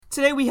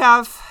Today we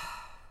have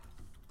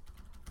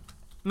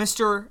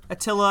Mr.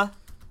 Attila.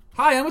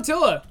 Hi, I'm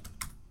Attila.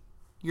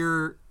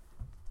 Your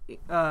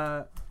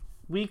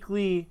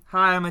weekly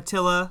Hi, I'm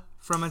Attila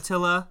from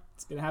Attila.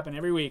 It's going to happen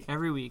every week.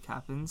 Every week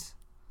happens.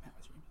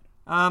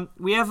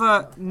 We have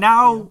a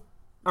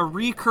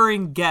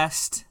recurring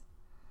guest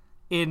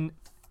in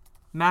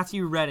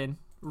Matthew Redden.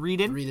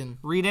 Redden?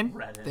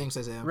 Thanks,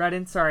 Isaiah.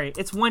 Redden, sorry.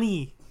 It's one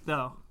E,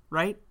 though,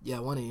 right? Yeah,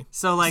 one E.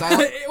 So, like...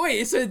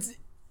 Wait, so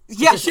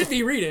it should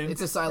be Redden.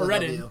 It's a silent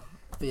Redden. W.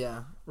 But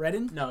yeah.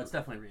 Redden? No, it's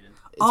definitely Redden.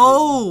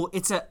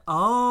 It's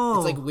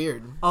it's like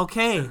weird.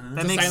 Okay,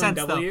 that makes sense,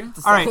 W? though.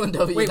 It's a All right. silent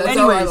W. Wait, That's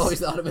anyways. how I've always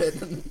thought of it.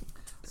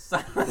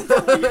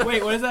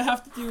 Wait, what does that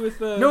have to do with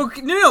the... No.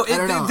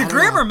 The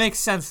grammar know. makes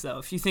sense, though,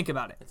 if you think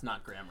about it. It's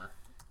not grammar.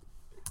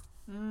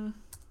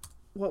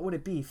 What would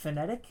it be?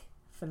 Phonetic?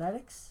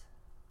 Phonetics?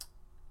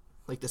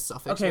 Like the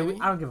suffix. Okay, maybe?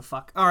 I don't give a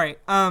fuck. All right.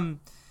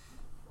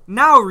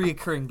 Now a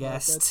recurring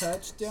guest.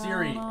 Touchdown.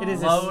 Siri, It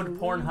is a- load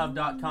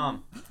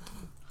Pornhub.com.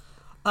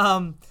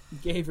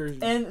 Gay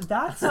version. And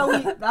that's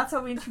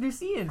how we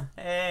introduce Ian.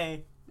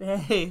 Hey.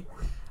 Hey.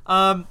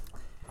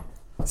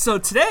 So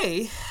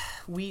today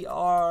we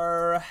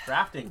are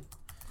drafting.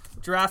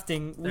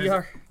 We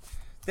are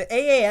the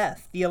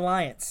AAF, the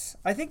Alliance.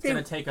 I think It's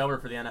going to take over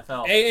for the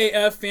NFL.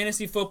 AAF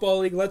Fantasy Football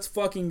League. Let's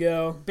fucking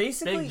go.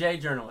 basically Big J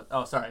journalist.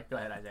 Oh, sorry. Go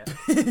ahead,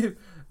 Isaiah.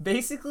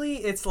 basically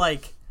it's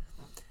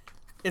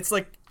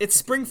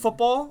spring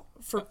football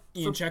for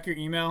Ian, check your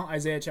email.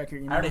 Isaiah, check your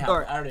email. I already have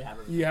Alright. it. I already have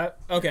it. Yeah.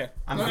 Okay.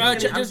 I'm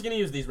Check- just going to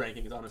use these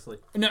rankings, honestly.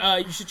 No,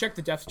 you should check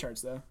the depth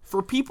charts though,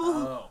 for people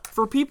Oh.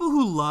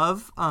 who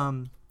love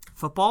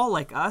football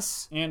like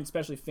us. and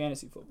especially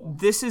fantasy football.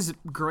 This is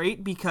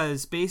great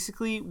because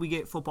basically we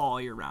get football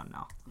all year round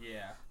now.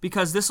 Yeah.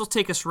 Because this will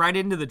take us right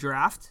into the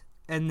draft,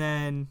 and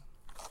then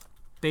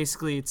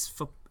basically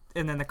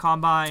and then the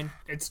combine.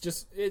 It's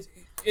just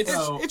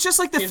So- It's just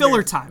like the Kinder-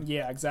 filler time.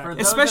 yeah, For exactly.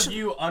 those Especially- of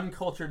you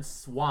uncultured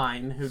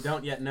swine who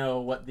don't yet know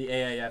what the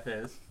AAF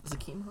is, Is a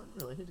Keem Hunt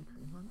related to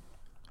Green Hunt?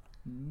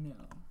 No.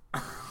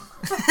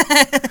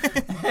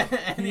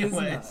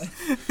 anyways,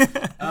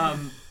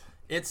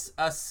 it's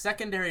a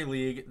secondary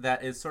league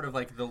that is sort of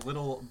like the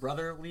little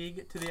brother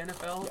league to the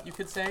NFL, you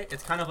could say.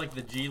 It's kind of like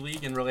the G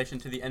League in relation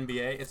to the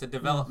NBA. It's a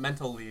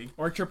developmental league.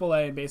 Or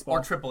AAA baseball.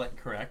 Or AAA,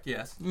 correct,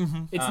 yes.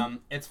 It's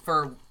It's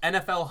for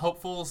NFL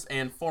hopefuls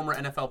and former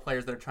NFL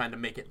players that are trying to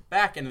make it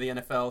back into the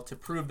NFL to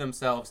prove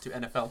themselves to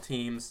NFL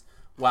teams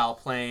while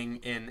playing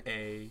in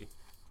a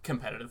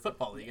competitive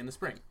football league in the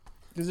spring.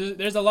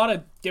 there's a lot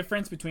of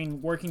difference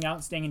between working out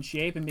and staying in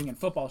shape and being in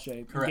football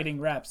shape Correct. and getting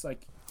reps.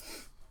 Like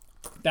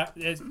that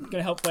is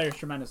gonna help players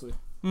tremendously.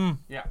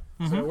 Yeah.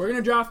 So we're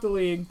gonna draft the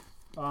league.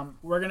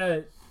 We're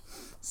gonna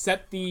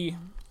set the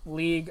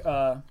league,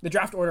 the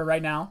draft order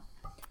right now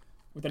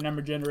with the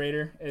number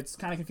generator. It's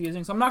kind of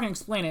confusing, so I'm not gonna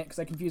explain it because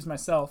I confused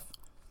myself.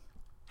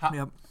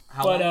 Yep.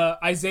 How But long?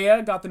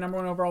 Isaiah got the number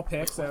 1 overall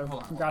pick, so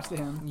hold on. congrats to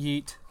him.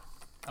 Yeet.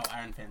 Oh,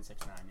 Iron Fan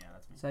 69, yeah,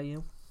 that's me. Is that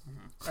you?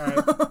 All right,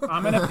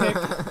 I'm gonna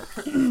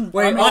pick.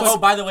 Wait, Oh,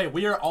 by the way,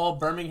 we are all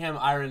Birmingham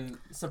Iron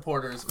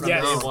supporters from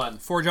Yes. day one.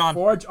 Forge on.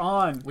 Forge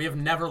on. We have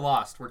never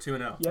lost. We're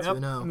 2-0. Yep.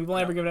 2-0. And we've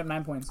only ever given it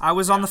 9 points. I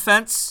was on the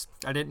fence.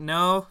 I didn't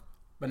know,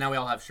 But now we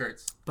all have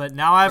shirts. but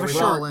now I have a We've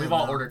shirt. all We've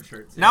all ordered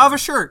shirts. Now I have a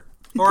shirt,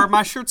 or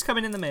my shirt's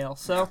coming in the mail.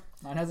 So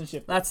Mine hasn't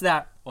shipped. that's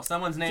that. Well,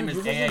 someone's name Dude,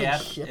 is yours hasn't been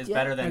AAF shipped is yet?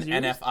 better than Has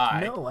yours?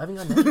 NFI. No, I haven't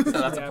gotten that. So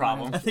that's Yeah, a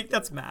problem. I think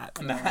that's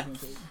Matt. Matt,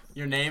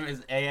 your name is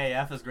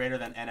AAF is greater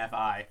than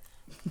NFI.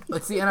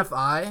 Let's see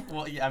NFI.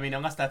 Well, yeah, I mean,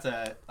 unless that's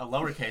a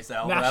lowercase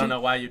L, but I don't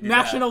know why you do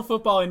National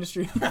football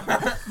industry.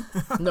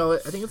 No, I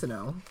think it's an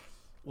L. that.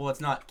 Well,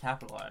 it's not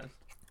capitalized.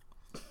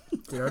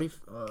 Did I already?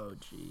 Oh,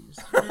 jeez.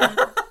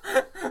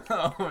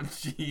 Oh,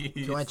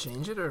 jeez. Do I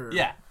change it or?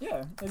 Yeah.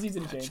 Yeah, it's easy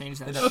to change. Change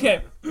that. It shit.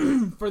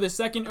 doesn't Okay, for the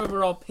second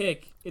overall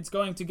pick, it's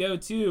going to go We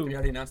to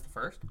already announced the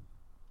first?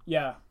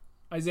 yeah.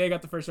 Isaiah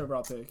got the first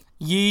overall pick,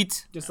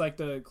 Yeet. just like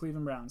the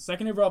Cleveland Browns.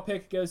 Second overall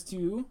pick goes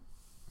to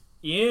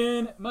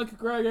Ian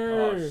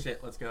McGregor. Oh,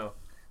 shit. Let's go.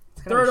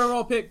 Third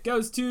overall pick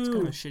goes Kind of a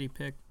to shitty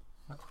pick.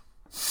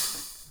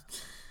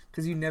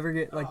 Because you never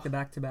get like the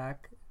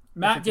back-to-back.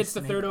 Matt. Gets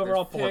the third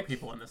overall There's 4 pick.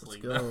 people in this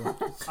league. Go.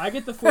 I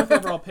get the fourth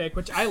overall pick,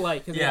 which I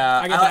like because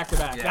Yeah, I get I like- back to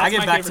back. yeah. I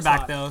get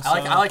back-to-back though. So.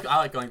 I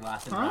like going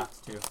last in Huh? drafts,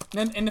 too.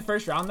 Then in the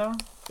first round though,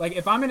 like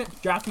if I'm in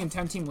drafting a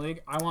 10-team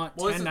league, I want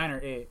Well, 10, this is- 9,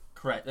 or 8,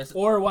 Correct. This,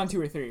 or 1, 2,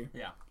 or 3.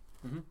 yeah.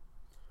 Mm-hmm. Those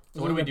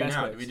So what are do we the do best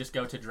now? picks. Do we just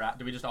go to draft?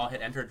 Do we just all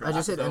hit enter I draft?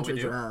 just hit Is that what enter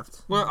we do?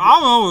 draft. Well, I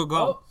don't know. We'll go.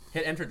 Oh,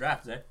 Hit enter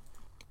draft, Zay.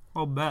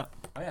 I'll bet.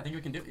 Oh, yeah, I think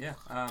we can do it, yeah.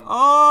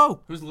 Oh.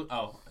 Who's,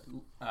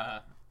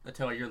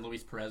 Attila, you're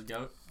Luis Perez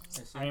GOAT?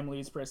 I assume? I am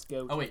Luis Perez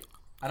GOAT. Oh, wait.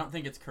 I don't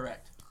think it's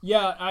correct.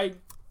 Yeah, I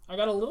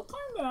got a little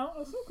timed out.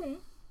 That's okay.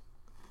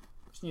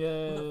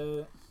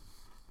 Yeah.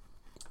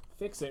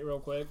 Fix it real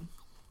quick.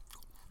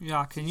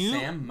 Yeah. Can you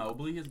Sam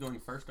Mobley is going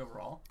first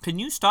overall.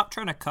 stop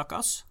trying to cuck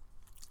us?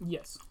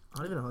 Yes. I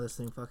don't even know how this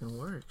thing fucking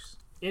works.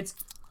 It's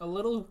a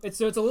little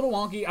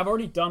wonky. I've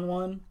already done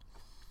one.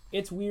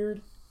 It's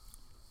weird.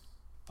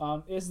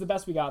 It's the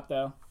best we got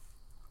though.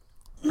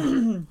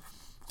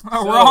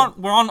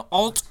 We're on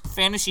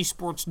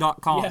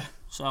altfantasysports.com. Yeah.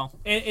 So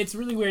It's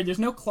really weird. There's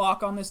no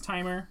clock on this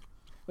timer.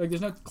 Like,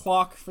 there's no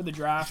clock for the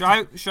draft.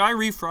 should I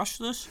refresh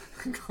this?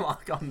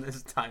 Clock on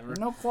this timer. There's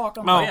no clock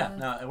on No. the Oh, yeah. timer.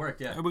 No, it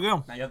worked, yeah. Here we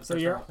go. Now you have the So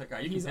first you're- round pick. All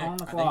right, you he's can pick. on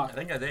the I clock.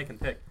 think Isaiah can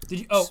pick. Did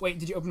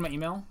you open my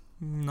email?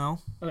 No.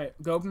 Okay,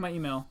 go open my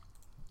email.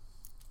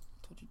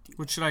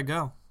 What should I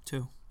go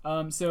to?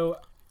 So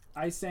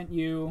I sent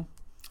you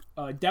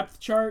a depth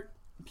chart,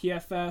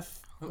 PFF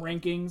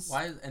rankings,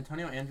 Why is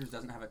Antonio Andrews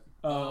doesn't have it?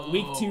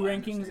 week 2 I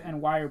rankings, understand.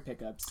 and wire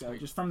pickups. So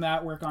just from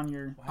that, work on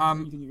your you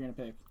think you're gonna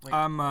pick. Wait,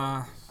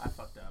 I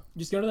fucked up.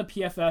 Just go to the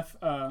PFF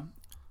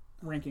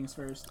rankings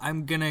first.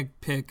 I'm gonna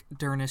pick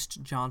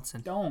D'Ernest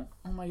Johnson. Don't.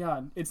 Oh my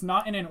God, it's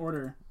not in an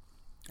order.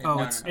 Oh,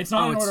 No, it's- no, no. It's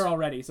not in it's- order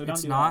already. So don't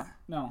it's do not? that.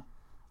 No.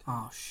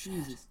 Oh shit.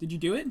 Jesus. Did you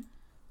do it?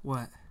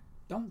 What?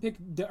 Don't pick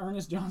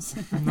Ernest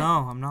Johnson.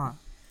 No, I'm not.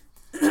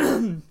 How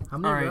many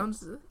Alright.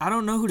 rounds is it? I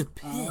don't know who to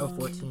pick. Oh,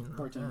 14.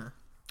 14. Yeah.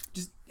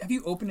 Just have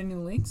you opened any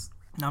links?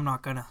 No, I'm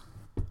not gonna.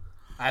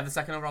 I have the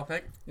second overall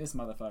pick. This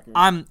motherfucker.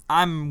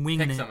 I'm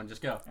winging Pick it. someone.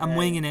 Just go. I'm Alright.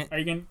 winging it. Are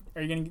you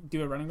gonna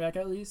do a running back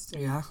at least?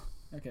 Yeah.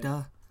 Okay.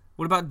 Duh.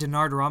 What about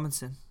Denard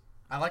Robinson?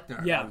 I like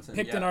Denard Yeah. Robinson.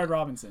 Pick Denard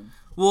Robinson.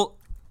 Well,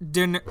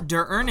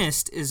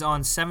 D'Ernest is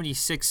on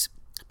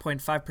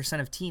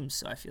 76.5% of teams,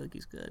 so I feel like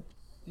he's good.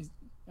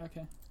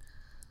 Okay.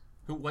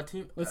 What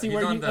team? Let's see he's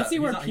where on he- let's see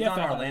where he's on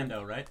PFF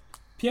Orlando, right?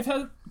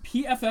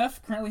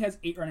 PFF currently has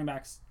 8 running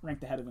backs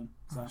ranked ahead of him.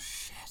 So Oh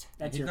shit.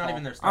 that's He's your not call.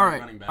 even their All starting right.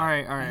 running back. All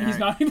right. All right. He's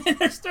All right. not even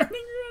their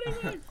starting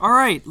running back. All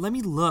right. Let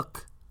me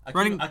look.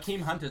 Running.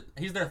 Akeem Hunt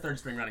he's their third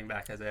string running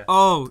back, Isaiah.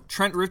 Oh,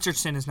 Trent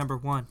Richardson is number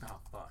 1. Oh,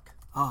 fuck.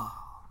 Oh.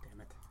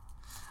 Damn it.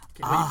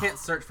 Okay, well, you can't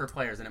search for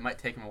players, and it might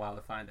take him a while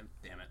to find him.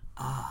 Damn it.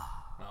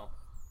 Well,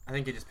 I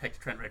think he just picked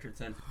Trent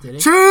Richardson. Did he?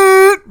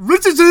 Trent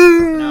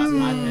Richardson. No, it's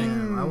my pick.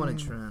 Damn, I wanted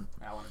Trent.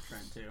 I want a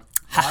Trent, too.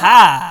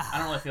 Ha I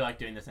don't really feel like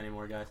doing this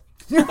anymore, guys.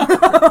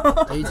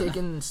 Are you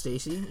taking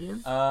Stacy,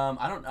 Ian?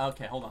 I don't.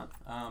 Okay, hold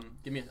on.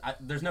 Give me.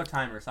 There's no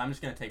timer, so I'm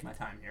just gonna take my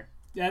time here.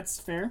 That's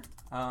fair.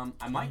 I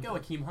might go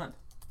Akeem Hunt.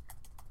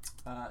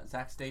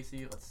 Zach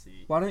Stacy. Let's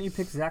see. Why don't you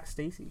pick Zach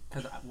Stacy?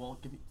 Because well,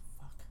 give me.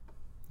 Fuck.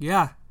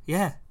 Yeah.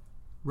 He's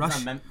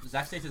Rush. on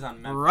Zach Stacy's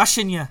on Memphis.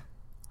 Rushing ya.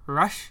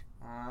 Rush.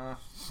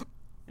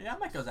 Yeah, I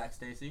might go Zach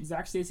Stacy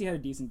Zach Stacy had a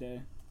decent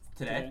day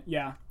today.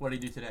 Yeah. What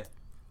did he do today?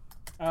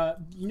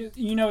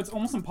 You know, it's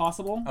almost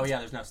impossible Oh yeah,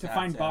 there's no to stats,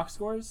 find yeah. box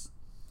scores.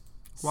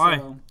 Why?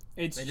 So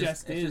it's They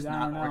just it's is. just I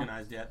not don't know.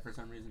 organized yet for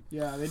some reason.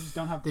 Yeah, they just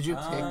don't have. Did you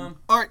take? All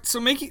right. So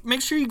make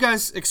sure you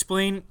guys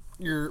explain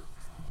your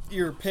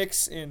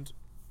picks and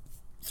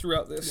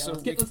throughout this. Yeah,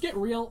 so let's get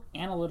real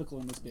analytical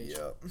in this page.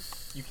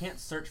 You can't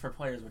search for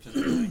players, which is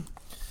really.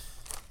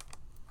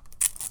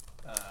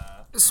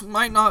 This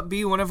might not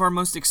be one of our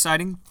most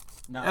exciting,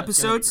 No,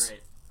 Episodes? It's gonna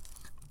be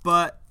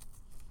but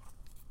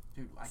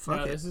great. Dude, I Fuck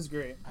Yeah, it. this is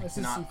great. I This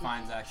is cannot super.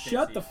 find Zach Stacy.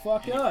 Shut the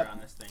fuck anywhere up. on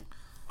this thing.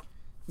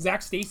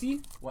 Zach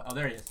Stacy. What? Oh,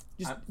 there he is.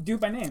 Just do it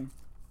by name.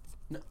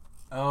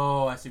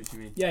 Oh, I see what you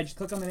mean. Yeah, just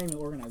click on the name and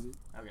organize it.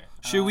 Okay.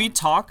 should we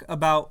talk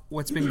about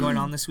what's been going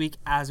on this week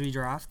as we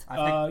draft?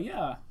 I think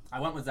Yeah. I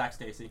went with Zach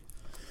Stacy.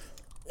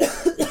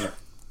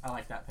 I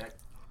like that pick.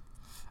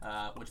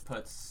 Which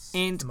puts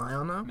And Am I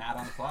on now? Matt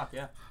on the clock.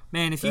 Yeah.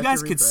 man, if Do you I have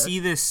guys to could refresh? see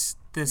this,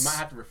 You might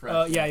have to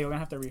refresh. Yeah, you're gonna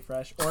have to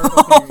refresh or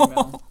open your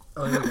email.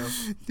 Oh, here we go.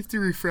 you have to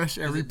refresh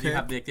every Do you pick.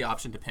 have the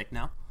option to pick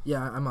now?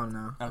 Yeah, I'm on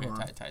now. Okay, Hold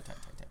on. tight.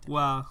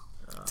 Wow.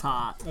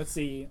 Tot. Let's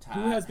see.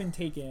 Who has been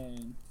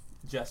taken?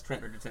 Just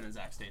Trent Richardson and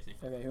Zach Stacy.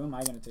 Okay, who am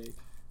I gonna take?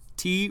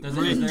 T. Is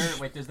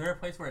there a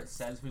place where it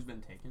says who's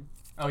been taken?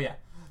 Oh yeah.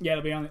 Yeah,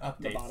 it'll be on the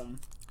Updates. bottom.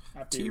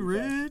 After T. you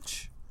refresh.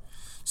 Rich.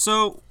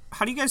 So,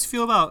 how do you guys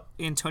feel about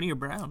Antonio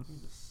Brown?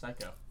 He's a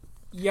psycho.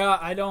 Yeah,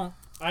 I don't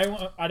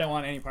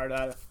want any part of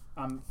that if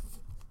I'm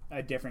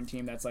a different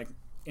team that's like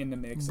in the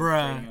mix.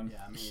 Bruh. Of trading him.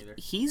 Yeah, me either.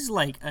 He's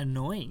like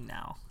annoying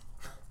now.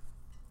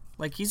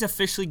 Like he's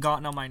officially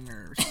gotten on my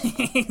nerves.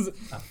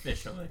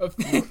 Officially.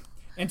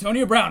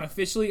 Antonio Brown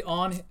officially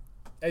on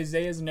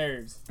Isaiah's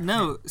nerves.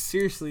 No,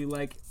 seriously,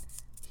 like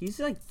he's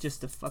like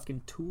just a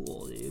fucking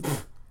tool, dude.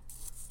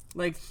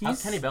 Like he's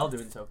How's Kenny Bell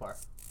doing so far?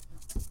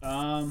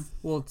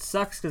 well, it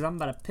sucks because I'm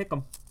about to pick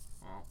him.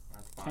 Well,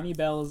 that's fine. Kenny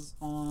Bell's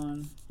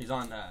on. He's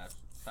on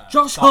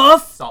Josh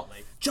Huff? Salt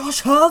Lake.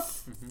 Josh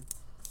Huff.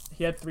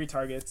 He had 3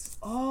 targets,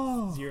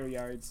 Oh, 0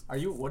 yards.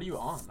 What are you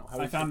on? How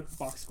I found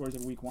box scores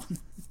of week 1.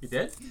 You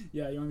did?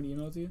 Yeah, you want me to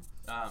email it to you?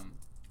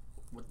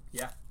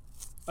 Yeah.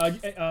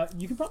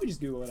 You can probably just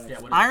Google it. Actually. Yeah.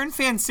 What is Iron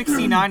Fan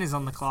 69 is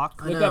on the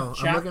clock. I Look know.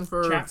 up I'm looking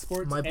for Chat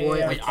Sports my AAF. boy.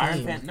 it? Wait, Iron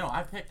Akeem. Fan? No,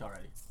 I picked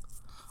already.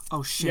 Oh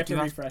You shit, have to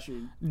dude! refresh your.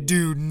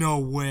 Dude, no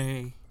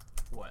way.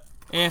 What?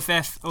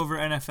 AFF over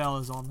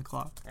NFL is on the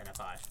clock.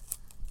 NFI.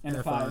 And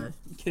if I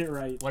get it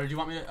right, What did you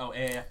want me to? Oh,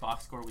 AAF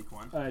box score week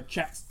 1.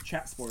 Chat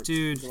Sports.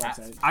 Dude, is the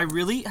website. I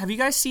really have you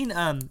guys seen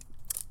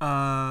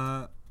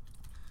Stop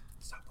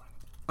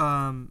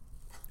playing.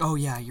 oh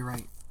yeah, you're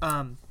right.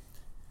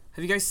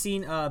 Have you guys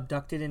seen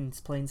Abducted in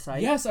Plain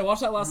Sight? Yes, I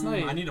watched that last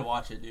night. I need to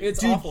watch it, dude. It's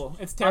Dude, awful.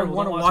 It's I terrible.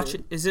 want to Don't watch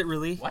it. Is it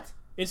really? What?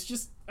 It's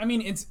just I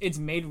mean, it's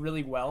made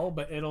really well,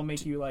 but it'll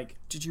make you like.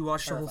 Did you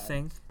watch the whole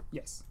thing?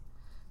 Yes.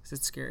 Is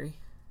it scary?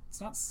 It's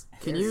not.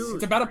 Can you?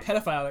 It's about a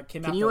pedophile that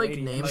kidnapped Can you a like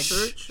lady. name like,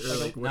 search or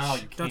like No, you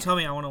can't. Don't tell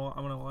me. I want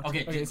to watch. Okay,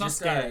 it. Okay, it's not just,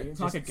 scary. It's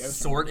not just like a ghost.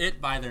 Sort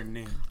it by their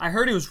name. I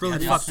heard it was really How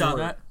do you fucked sort?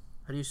 up.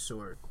 How do you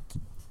sort?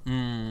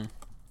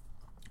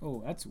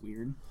 Oh, that's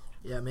weird.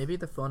 Yeah, maybe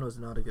the phone was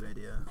not a good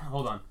idea.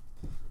 Hold on.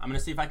 I'm gonna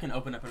see if I can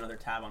open up another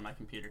tab on my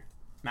computer.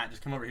 Matt,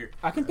 just come over here.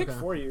 I can pick Okay.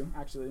 for you,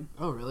 actually.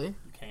 Oh, really?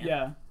 You can.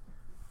 Yeah.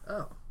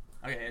 Oh.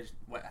 Okay.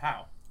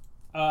 How?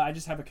 I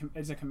just have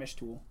it's a commish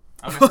tool.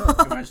 Okay. You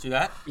want to just do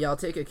that? Yeah, I'll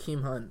take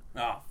Akeem Hunt.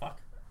 Oh fuck.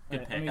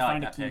 Good Right, pick. let me I like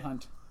find a that team pick.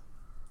 hunt.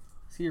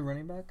 Is he a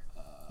running back?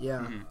 Yeah.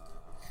 Mhm.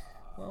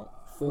 Well,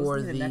 For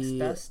wasn't he the next the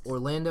best?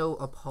 Orlando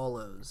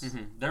Apollos.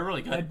 They're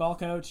really good. Head ball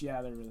coach,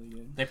 yeah, they're really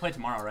good. They play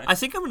tomorrow, right? I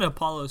think I'm an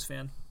Apollos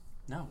fan.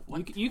 No.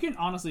 What? You can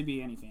honestly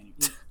be any fan.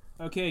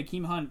 Okay,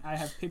 Keem Hunt, I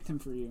have picked him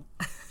for you.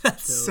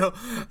 That's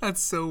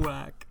so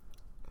whack.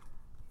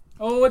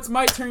 Oh, it's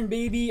my turn,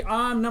 baby.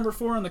 I'm number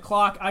 4 on the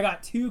clock. I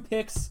got 2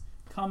 picks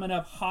coming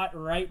up hot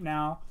right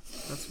now.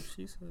 That's what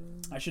she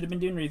said. I should have been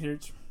doing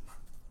research.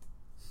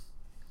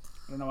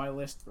 I don't know why I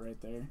list right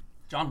there.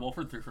 John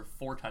Wolford threw for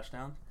 4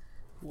 touchdowns.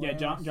 Yeah,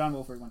 John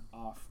Wolford went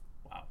off.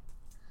 Wow.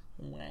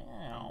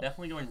 Wow.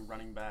 Definitely going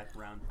running back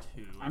round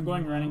 2. I'm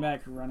going running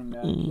back.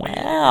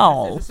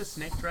 Wow. Is this a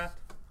snake draft?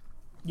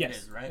 Yes, It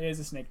is, right? It is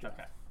a snake draft.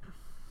 Okay.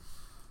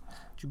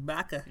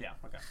 Chewbacca. Yeah.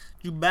 Okay.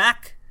 You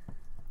back?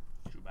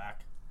 You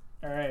back.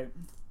 All right.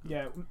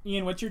 Yeah,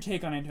 Ian, what's your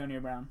take on Antonio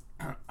Brown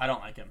I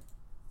don't like him.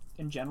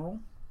 in general?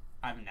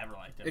 I've never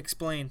liked him.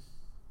 Explain.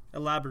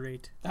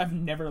 Elaborate. I've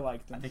never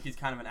liked I him. think he's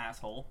kind of an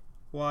asshole.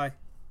 Why?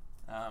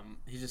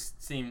 He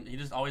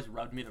just always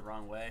rubbed me the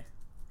wrong way.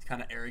 He's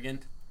kind of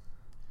arrogant.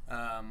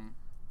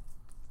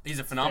 He's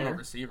a phenomenal Fair.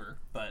 receiver,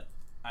 but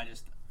I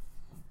just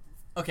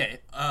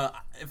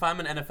if I'm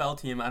an NFL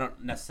team, I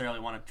don't necessarily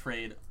want to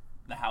trade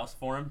the house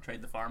for him,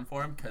 trade the farm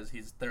for him, because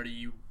he's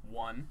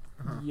 31.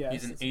 Yes.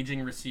 He's an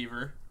aging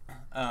receiver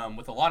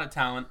with a lot of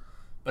talent,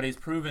 but he's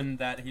proven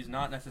that he's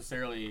not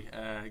necessarily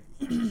a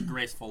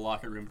graceful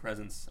locker room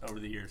presence over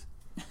the years.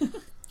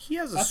 He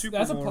has a that's Super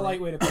that's a Bowl.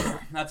 polite right? way to put it.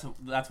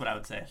 That's what I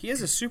would say. He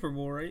has a Super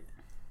Bowl, right?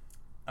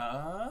 No,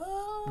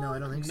 I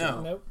don't think no.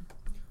 so. Nope.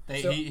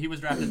 So, he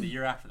was drafted the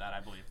year after that, I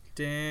believe.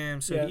 Damn.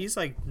 So Yeah. he's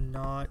like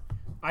not.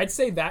 I'd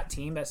say that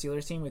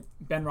Steelers team with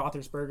Ben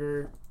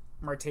Roethlisberger,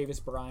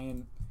 Martavis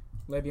Bryant,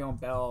 Le'Veon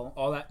Bell,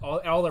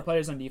 all their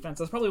players on defense.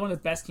 That's probably one of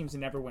the best teams to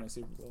never win a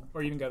Super Bowl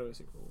or even go to a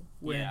Super Bowl.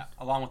 Yeah,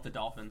 along with the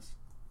Dolphins,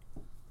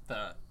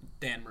 the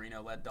Dan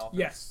Marino-led Dolphins.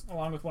 Yes,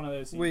 along with one of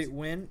those teams. Wait,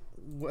 when?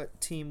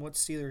 What team? What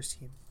Steelers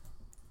team?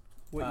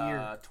 What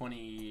year?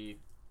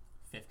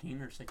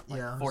 2015 or 16,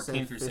 Yeah,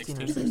 14 through 15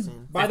 16. or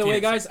 16. By the 15 way,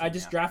 or guys, 16, I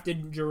just yeah.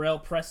 drafted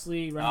Jarrell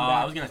Presley, running I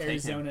back, was gonna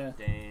Arizona.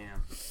 take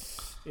him.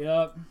 Damn.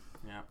 Yep.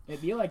 Yeah.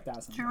 It'd be like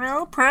that sometimes.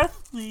 Jarrell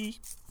Presley.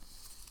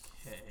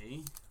 Okay.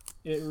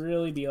 It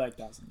really be like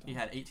that He sometimes.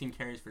 had 18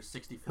 carries for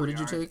 64 Who did you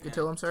yards take, and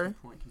Attila? I'm sorry?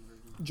 2-point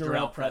conversion.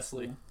 Jarrell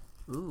Presley.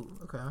 Ooh,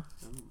 okay. Ooh.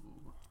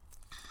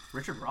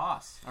 Richard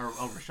Ross or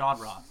Rashad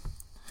Ross.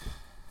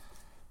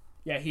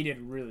 Yeah, he did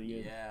really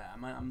good. Yeah,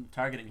 I'm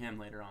targeting him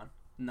later on.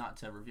 Not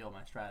to reveal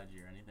my strategy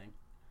or anything.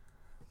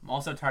 I'm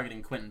also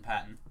targeting Quentin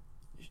Patton.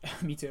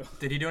 Me too.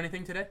 Did he do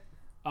anything today?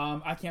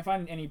 I can't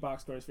find any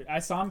box scores for. I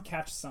saw him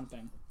catch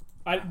something.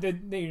 They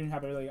didn't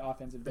have a really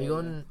offensive Are day. you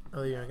going?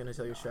 Oh, you're not going to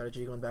tell your strategy.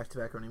 You going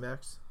back-to-back running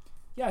backs?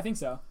 Yeah, I think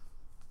so.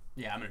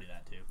 Yeah, I'm gonna do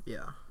that too.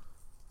 Yeah.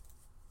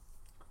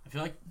 I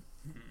feel like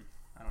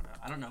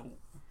I don't know.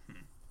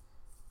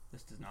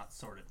 This does not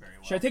sort it very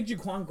well. Should I take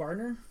Jaquan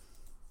Gardner?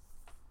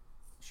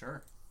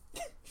 Sure.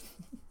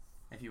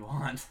 If you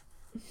want.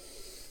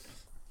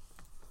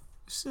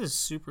 This is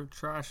super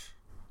trash.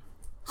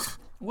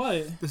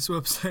 What? This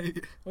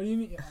website. What do you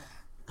mean?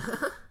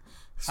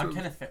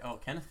 Kenneth Farrow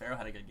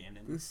had a good game,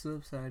 didn't he? This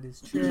website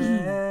is trash.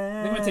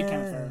 I'm gonna take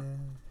Kenneth Farrow.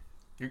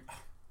 You're,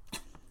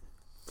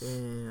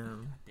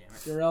 Damn. damn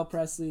it. Darrell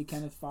Presley,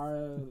 Kenneth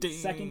Farrow, Damn.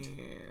 second.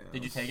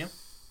 Did you take him?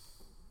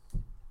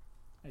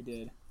 I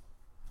did.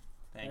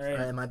 Thanks. All right. All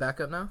right, am I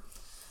back up now?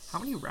 How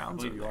many I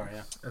rounds believe are you there? are,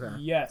 yeah. Okay.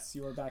 Yes,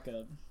 you are back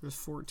up. There's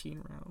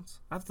 14 rounds.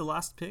 I have the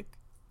last pick.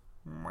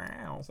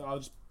 Wow. So I'll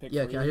just pick.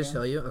 Yeah, for can you I just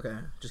again. tell you? Okay,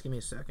 just give me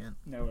a second.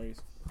 No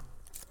worries.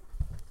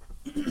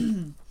 I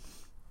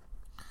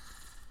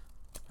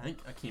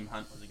think Akeem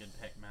Hunt was a good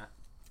pick, Matt.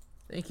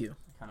 Thank you.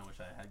 I kind of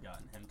wish I had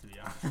gotten him, to be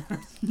honest.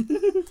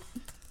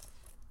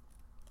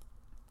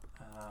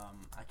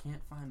 I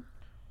can't find.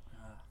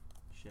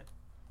 Shit.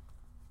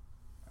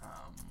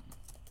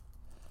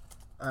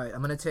 All right,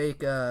 I'm going to take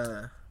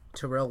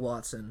Terrell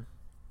Watson.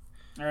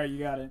 All right, you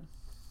got it.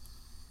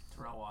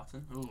 Terrell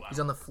Watson. Ooh, He's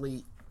on the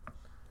fleet.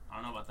 I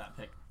don't know about that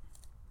pick.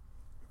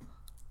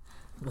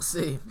 We'll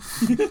see.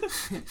 Did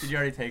you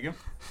already take him?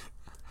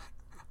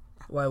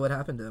 Why? What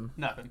happened to him?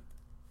 Nothing.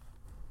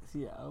 Is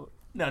he out?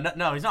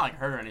 No, he's not like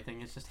hurt or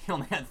anything. It's just he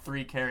only had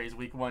 3 carries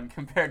week 1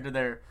 compared to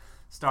their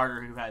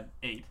starter who had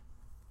 8.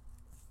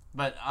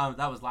 But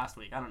that was last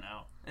week. I don't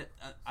know.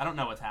 I don't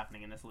know what's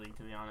happening in this league,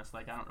 to be honest.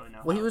 Like, I don't really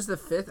know. Well, he was the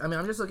 5th. I mean,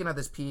 I'm just looking at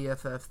this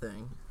PFF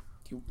thing.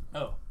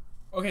 Oh.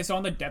 Okay, so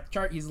on the depth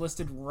chart, he's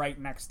listed right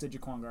next to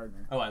Jaquan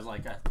Gardner. Oh, as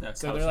like a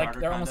so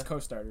they're almost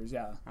co-starters,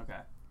 yeah.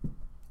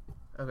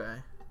 Okay.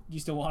 You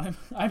still want him?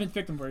 I haven't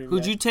picked him for you.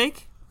 Who'd you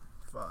take?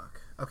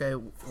 Fuck. Okay,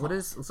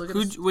 let's look at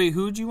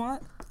Who'd you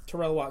want?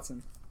 Terrell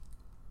Watson.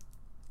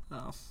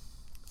 Oh.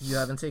 You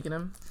haven't taken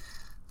him?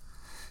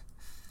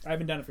 I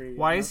haven't done it for you.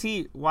 Why is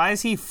he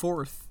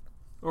 4th?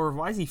 Or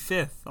why is he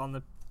 5th on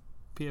the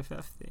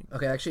PFF thing?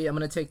 Okay, actually, I'm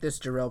going to take this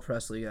Jarrell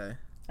Presley guy.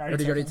 I Or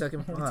did you already take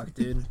him? Fuck,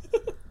 dude.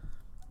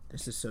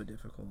 This is so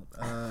difficult.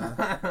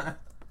 I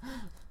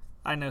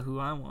know who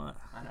I want.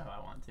 I know who I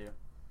want to.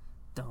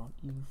 Don't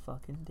you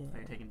fucking dare.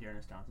 Are you taking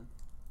Dearness Johnson?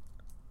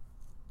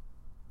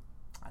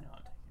 I know I'm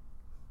taking.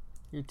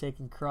 You're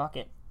taking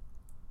Crockett.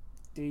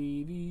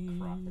 Davy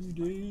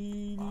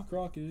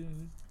Crockett.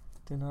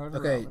 Denard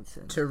Okay,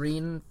 Robinson.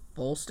 Tareen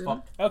Bolston?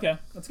 Fuck. Okay,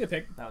 that's a good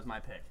pick. That was my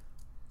pick.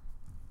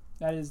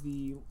 That is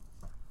the...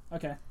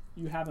 Okay,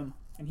 you have him,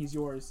 and he's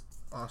yours.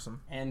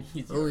 Awesome. And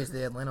he's Oh, he's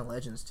the Atlanta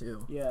Legends,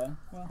 too. Yeah.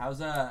 Well, How's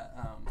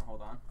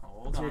hold on.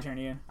 it's your turn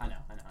again. I know.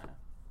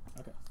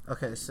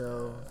 Okay,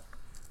 so...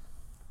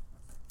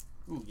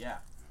 Ooh, yeah.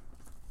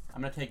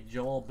 I'm gonna take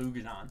Joel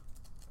Bouganon.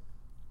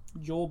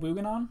 Joel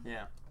Bouganon?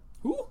 Yeah.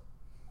 Who?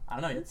 I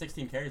don't know. He had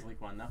 16 carries week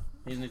 1 though.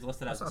 He's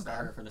listed as a That's not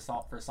starter bad.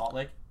 for Salt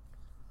Lake.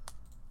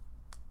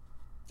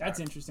 That's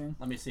interesting.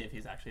 Let me see if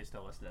he's actually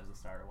still listed as a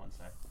starter. One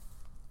sec.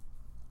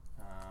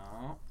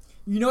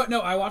 You know what? No,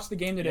 I watched the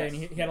game today, Yes,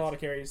 and he had a lot of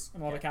carries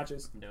and a lot of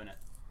catches. I'm doing it.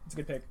 It's a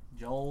good pick.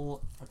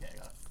 Joel. Okay, I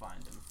gotta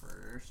find him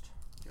first.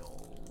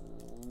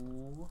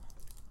 Joel.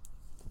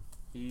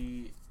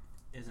 He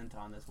isn't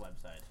on this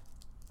website.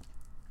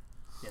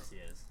 Yes, he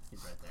is.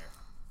 He's right there.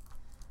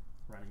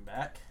 Running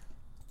back.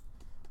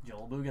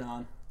 Joel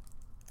Bouganon.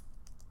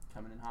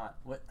 Coming in hot.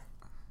 What?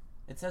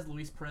 It says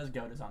Luis Perez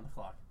Goat is on the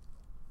clock.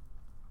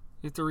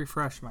 You have to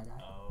refresh, my guy.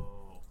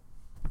 Oh.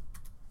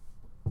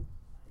 I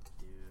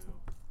do.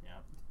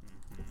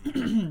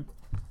 Yep.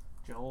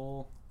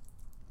 Joel.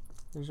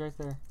 He's right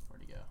there.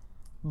 Where'd he go?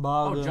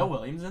 Bob. Oh, Joe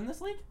Williams in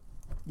this league?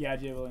 Yeah,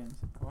 Jay Williams.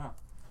 Oh, wow.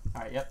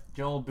 All right, yep.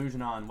 Joel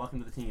Bouganon. Welcome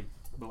to the team.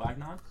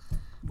 Buagnon?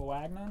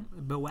 Boagnon?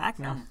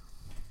 Boagnon.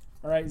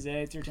 All right,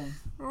 Zay, it's your turn.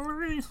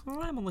 Alright,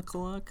 I'm on the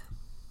clock.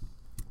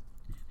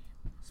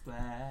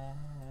 Splash.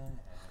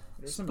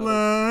 There's some other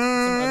sports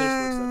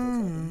stuff that's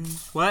happening.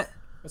 What?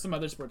 There's some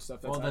other sports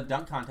stuff that's Well, the happening.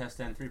 dunk contest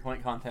and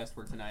 3-point contest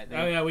were tonight. They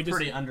Oh, yeah, were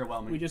pretty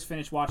underwhelming. We just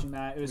finished watching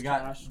that. It was we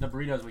got trash. the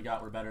burritos we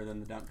got were better than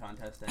the dunk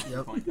contest and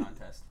 3-point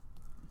contest.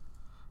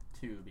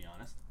 To be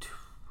honest.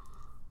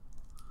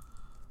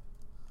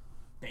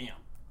 Damn.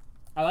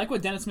 I like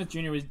what Dennis Smith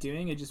Jr. was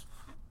doing. It just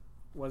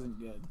wasn't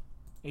good.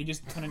 He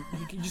just couldn't.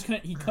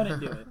 He couldn't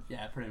do it.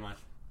 Yeah, pretty much.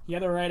 He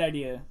had the right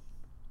idea.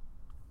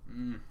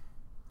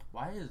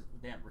 Why is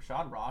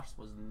Rashad Ross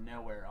was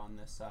nowhere on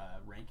this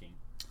ranking,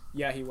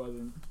 Yeah, he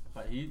wasn't.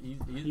 but he He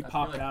I feel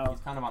popped like out. He's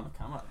kind of on the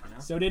come up, you know.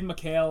 So did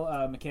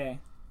McKay.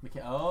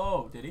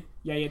 Oh, did he?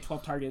 Yeah, he had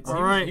 12 targets.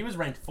 All right. He was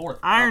ranked 4th.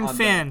 Iron on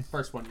Fan. The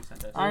first one you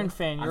sent us. Iron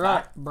Fan, I'm you're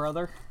back. up,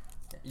 brother.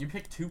 You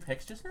picked 2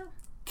 picks just now.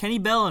 Kenny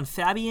Bell and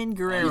Fabian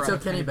Guerrero. You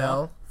took Kenny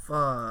Bell?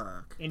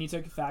 Fuck. And you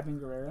took Fabian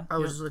Guerrero. I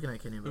was just looking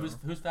at Kenny Bell.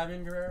 Who's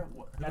Fabian Guerrero?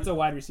 That's a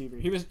wide receiver.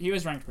 He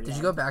was ranked pretty Did high.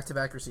 you go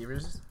back-to-back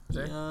receivers?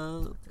 Jay?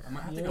 I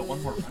might have to go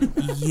one more running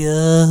back. I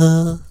Yeah.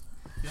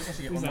 feel like I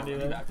should get Please one don't more do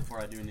running that. back before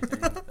I do anything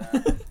with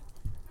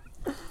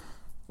that.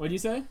 What'd you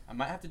say? I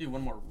might have to do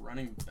one more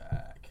running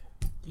back.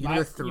 You can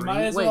do a You 3.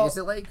 might as Wait, well- is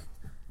it like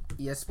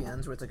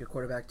ESPN's where it's like a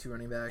quarterback, 2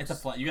 running backs? It's a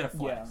flex. You got a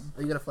flex. Yeah.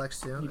 Oh, you got a flex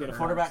too? You get a Okay.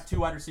 Quarterback, 2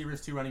 wide receivers,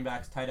 2 running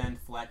backs, tight end,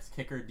 flex,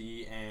 kicker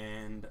D,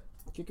 and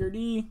Kicker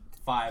D.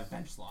 5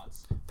 bench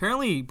slots.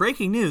 Apparently,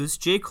 breaking news: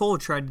 J. Cole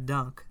tried to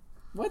dunk.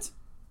 What?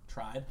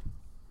 Tried.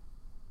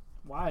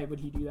 Why would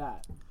he do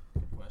that?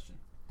 Good question.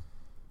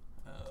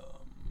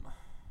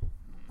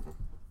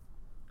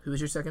 Who was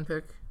your second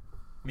pick?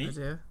 Me?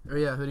 Isaiah? Or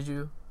yeah, who did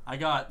you... I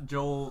got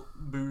Joel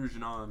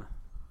Bouganon.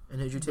 And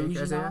who did you take,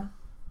 Bougie Isaiah? now?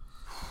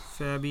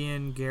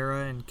 Fabian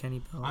Guerra and Kenny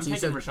Bell. I'm So you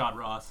taking said- Rashad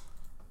Ross.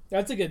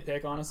 That's a good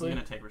pick, I'm honestly.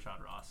 gonna take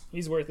Rashad Ross.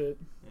 He's worth it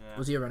Yeah.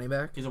 Was he a running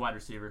back? He's a wide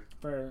receiver.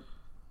 for.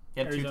 He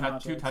had Arizona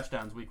two Hotshotz.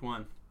 touchdowns week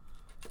 1.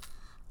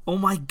 Oh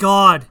my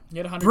God! He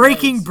had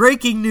 100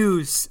 Breaking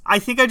news! I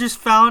think I just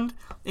found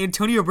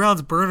Antonio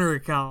Brown's burner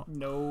account.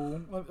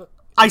 No.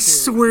 I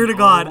swear to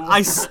God. No.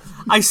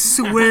 I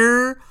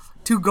swear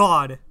to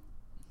God.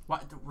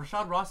 What?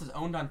 Rashad Ross is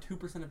owned on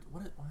 2% of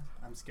what?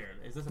 I'm scared.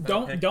 Is this a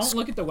better pick? Don't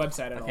look at the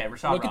website at Okay, all.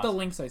 Rashad Look at the Ross.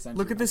 links I sent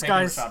Look you. at this, Taking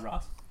guys. Rashad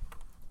Ross.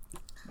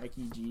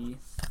 Mikey G.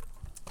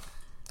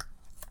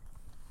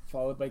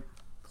 Followed by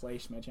Clay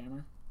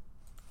Schmidhammer.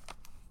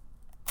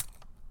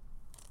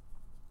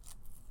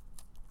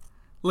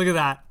 Look at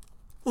that.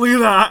 Look at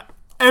that.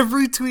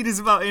 Every tweet is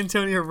about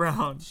Antonio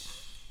Brown.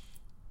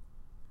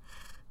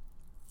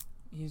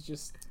 He's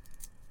just.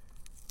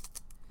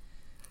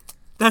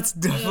 That's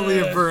definitely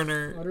a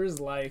burner. What are his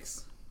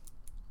likes?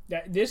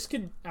 This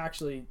could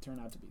actually turn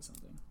out to be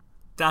something.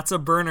 That's a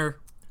burner.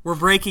 We're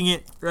breaking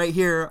it right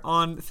here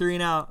on 3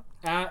 and Out.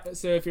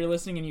 So if you're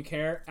listening and you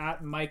care,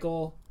 at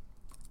Michael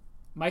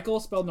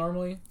spelled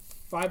normally,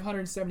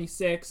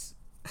 576,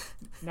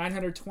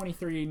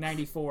 923,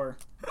 94.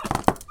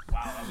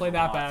 Wow. Play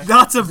that back.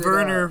 That's a Is it,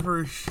 burner for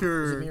Is it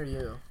sure. me or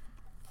you?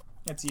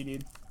 That's you,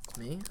 dude. It's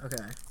me?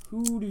 Okay.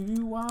 Who do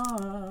you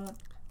want?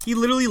 He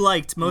literally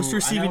liked most Ooh,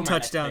 receiving I know who my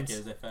next touchdowns. pick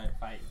is if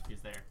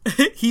he's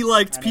there. He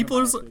liked I know people.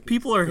 who my next pick is.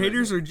 People are Who is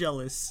haters it? or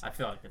jealous. I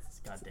feel like it's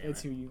goddamn.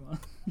 It's who you want.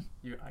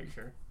 Are you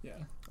sure? Yeah.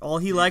 All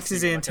he Did likes you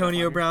is see it, like,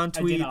 Antonio up on Brown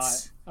I did not.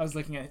 tweets. I was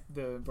looking at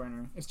the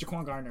burner. It's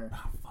Jaquan Gardner.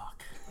 Oh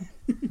fuck.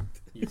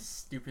 You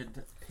stupid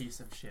piece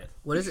of shit.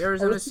 What is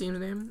Arizona's team's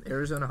name?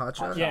 Arizona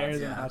Hotshot? Yeah,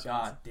 Arizona Hotshot.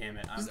 God damn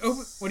it. I'm Just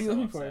open- what are you so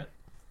looking for? upset.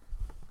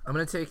 I'm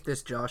gonna take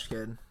this Josh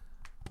kid.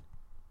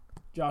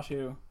 Josh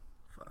who?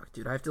 Fuck,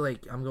 dude. I have to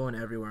I'm going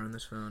everywhere on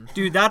this phone.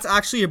 Dude, that's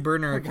actually a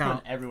burner We're going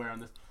account. everywhere on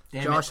this.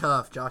 Damn Josh it.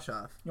 Huff. Josh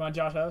Huff. You want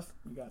Josh Huff?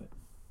 You got it.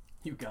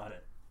 You got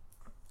it.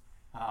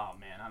 Oh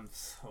man, I'm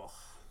so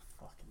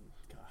fucking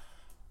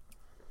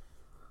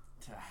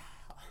God.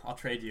 I'll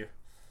trade you.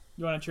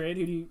 You want to trade?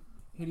 Who do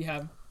you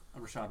have?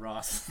 Rashad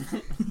Ross.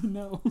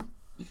 No.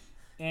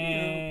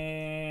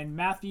 And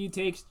Matthew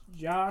takes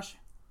Josh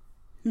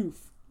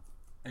Hoof.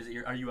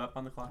 Are you up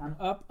on the clock? I'm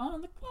up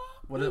on the clock.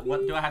 What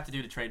do I have to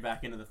do to trade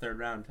back into the third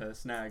round to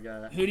snag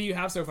Who do you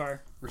have so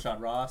far? Rashad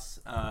Ross,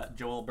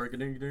 Joel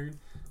Bergading,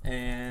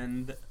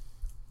 and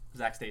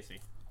Zach Stacy?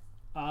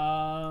 Okay,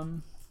 I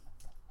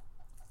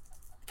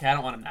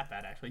don't want him that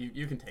bad actually.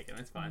 You can take him.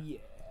 It's fine. Yeah.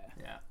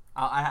 Yeah.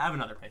 I have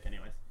another pick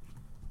anyways.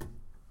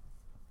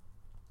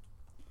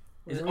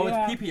 It's at?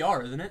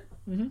 PPR, isn't it?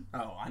 Mm-hmm.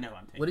 Oh, I know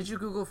I'm taking. What did you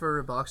Google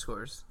for box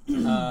scores?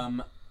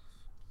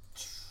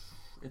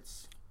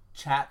 It's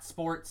Chat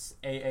Sports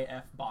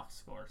AAF box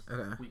scores.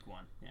 Okay. Week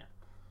 1.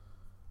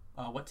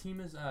 Yeah. What team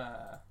is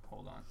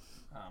hold on.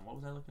 What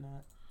was I looking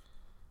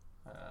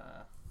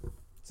at?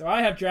 So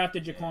I have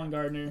drafted Jaquan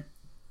Gardner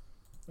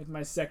with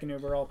my second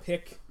overall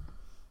pick.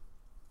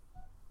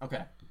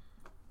 Okay.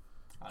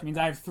 Which means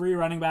I have 3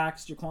 running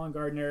backs: Jaquan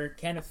Gardner,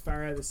 Kenneth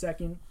Farah the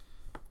second,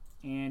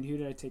 and who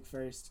did I take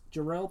first?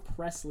 Jarrell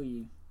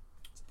Presley.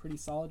 It's a pretty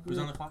solid group.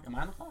 Who's on the clock? Am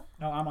I on the clock?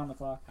 No, I'm on the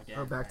clock. Okay.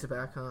 Oh, back to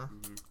back, huh?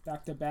 Mhm.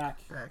 Back to back.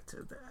 Back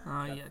to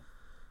back. Yeah.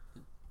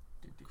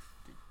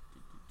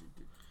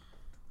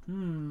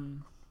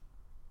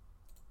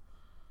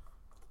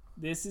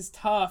 This is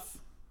tough.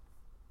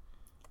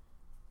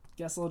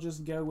 Guess I'll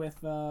just go with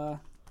the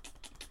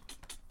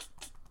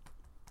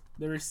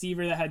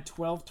receiver that had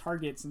 12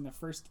 targets in the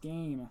first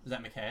game. Is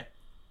that McKay?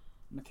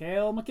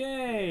 Mikhail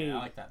McKay. Yeah, I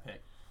like that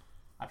pick.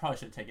 I probably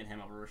should have taken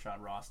him over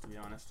Rashad Ross, to be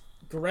honest.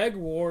 Greg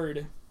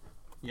Ward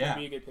Yeah.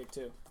 would be a good pick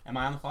too. Am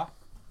I on the clock?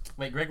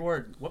 Wait, Greg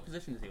Ward, what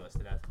position is he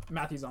listed as?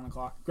 Matthew's on the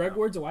clock. Greg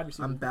Ward's a wide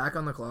receiver. I'm back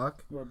on the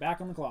clock. We're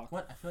back on the clock.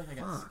 What? I feel like I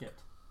got Fuck.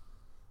 skipped.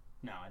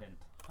 No, I didn't.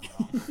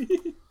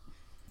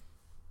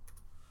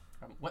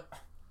 I'm wrong. What?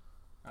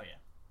 Oh, yeah.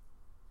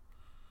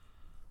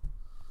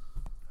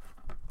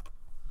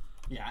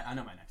 Yeah, I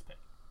know my next pick.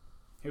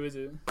 Who is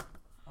it?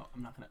 Oh,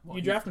 I'm not going to...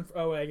 You draft him.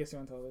 Oh, I guess you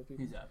want to tell other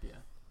people. He's up, yeah.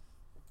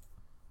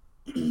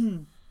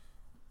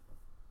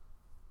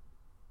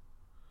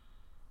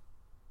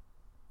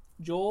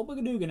 Joel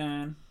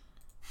Bugaduganan.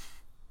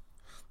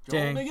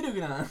 Dang.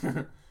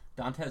 Joel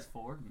Dantes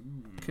Ford.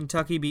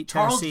 Kentucky beat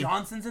Charles Tennessee.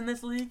 Johnson's in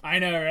this league? I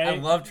know, right? I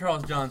love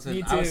Charles Johnson.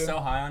 Me I was too. so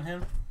high on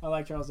him. I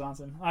like Charles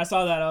Johnson. I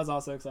saw that. I was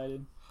also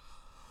excited.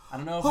 I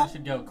don't know if I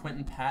should go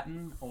Quentin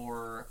Patton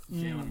or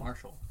Jalen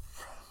Marshall.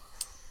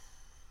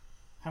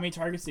 How many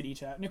targets did each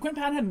have? No, Quinn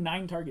Patton had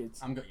 9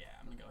 targets. I'm gonna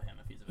go with him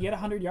if he's available. He had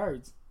 100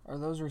 yards. Are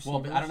those receivers? Well,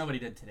 but I don't know what he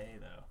did today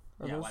though.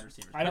 Are Yeah, those- wide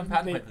receivers. I don't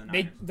Quentin think Patton played for the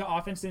Niners. the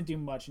offense didn't do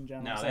much in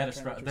general. No, except they had a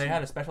Trent they Richardson.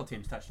 had a special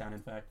teams touchdown.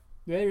 In fact,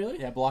 Did they really?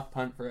 yeah, blocked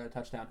punt for a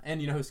touchdown.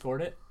 And you know who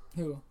scored it?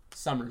 Who?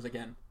 Summers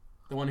again,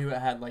 the one who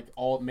had made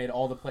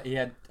all the play. He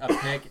had a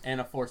pick and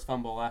a forced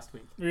fumble last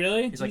week.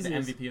 Really? He's like the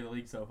Jesus. MVP of the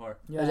league so far.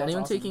 Yeah, Is that's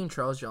anyone awesome. taking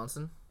Charles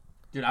Johnson?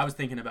 Dude, I was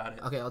thinking about it.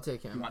 Okay, I'll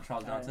take You him. want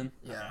Charles Johnson?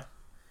 Yeah. Okay.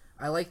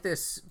 I like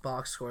this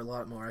box score a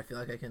lot more. I feel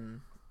like I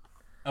can.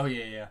 Oh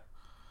yeah.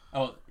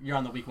 Oh, you're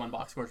on the week 1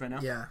 box scores right now.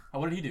 Yeah, Oh,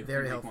 what did he do?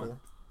 very in week 1?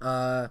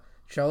 helpful.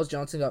 Charles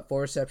Johnson got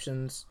 4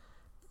 receptions,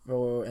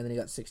 and then he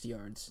got 60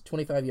 yards,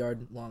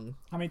 25-yard long,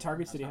 How many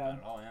targets That's did he not bad have?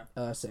 at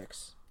all. Yeah.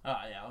 6. Oh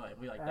yeah,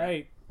 we like All that.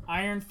 right.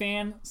 Iron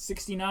Fan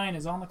 69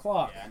 is on the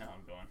clock. Yeah, I know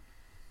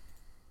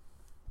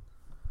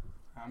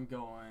how I'm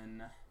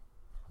going.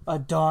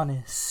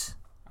 Adonis.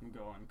 I'm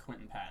going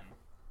Quentin Patton.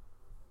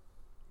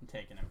 I'm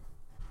taking him.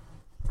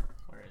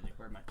 Where is he?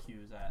 Where are my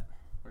cues at?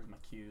 Where's my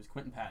cues?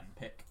 Quentin Patton.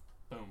 Pick.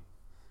 Boom.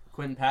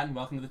 Quentin Patton,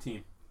 welcome to the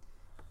team.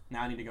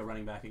 Now I need to go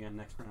running back again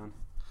next round.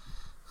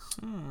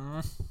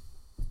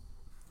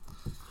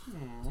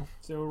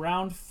 So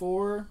round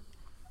 4,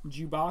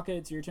 Chewbacca,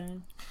 it's your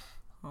turn.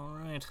 All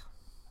right.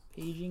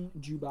 Paging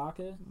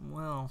Chewbacca.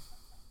 Well,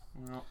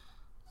 Well,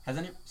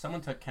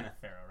 someone took Kenneth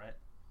Farrow, right?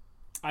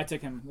 I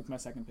took him with my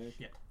second pick.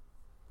 Shit.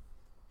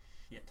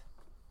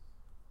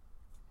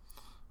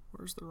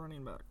 where's the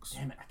running backs?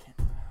 Damn it, I can't.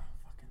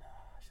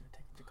 I should have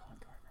taken Jaquan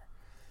Gardner.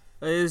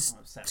 Is I'm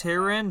upset about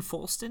Taran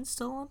Folston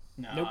still on?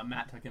 No, Nope.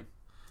 Matt took him.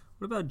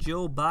 What about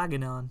Joe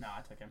Baganon? No,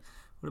 I took him.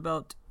 What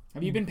about...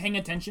 Have you been paying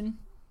attention?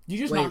 Do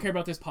you just Wait. not care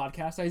about this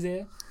podcast,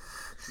 Isaiah?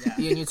 Yeah.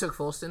 Ian, you took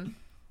Folston?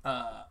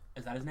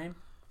 Is that his name?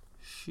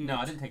 Shoot. No,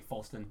 I didn't take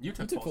Folston. You You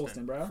took, took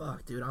Folston. Folston, bro.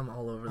 Fuck, dude, I'm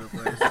all over the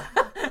place.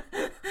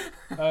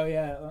 Oh,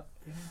 yeah.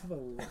 You have a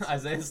list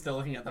Isaiah's still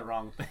looking at the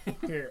wrong thing.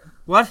 here.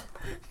 What?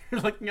 You're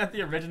looking at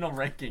the original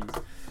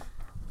rankings.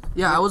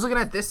 Yeah, I was looking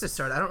at this to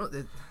start. I don't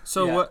know.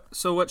 So Yeah. what?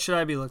 So what should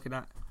I be looking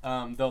at?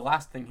 The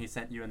last thing he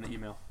sent you in the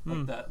email,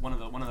 like one of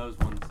those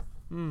ones.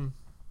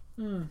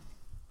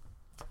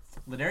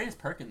 Ladarius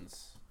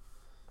Perkins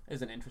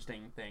is an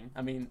interesting thing.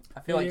 I mean, I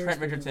feel like Ladarius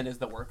Trent Richardson is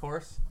the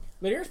workhorse.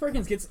 Ladarius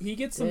Perkins gets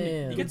some.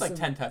 Damn. He gets like some-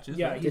 10 touches.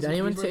 Yeah, right? he's, Did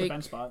anyone he's worth the take-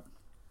 bench spot.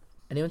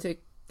 Anyone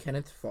take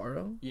Kenneth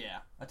Faro? Yeah,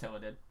 Attila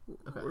did.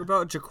 Okay. What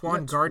about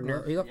Jaquan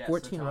Gardner? He got Yeah,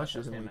 14 Sertan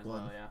rushes took in him week as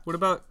well, 1. yeah. What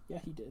about Yeah,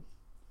 he did.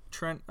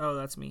 Trent? Oh,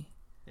 that's me.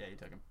 Yeah, you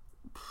took him.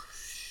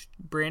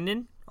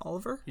 Brandon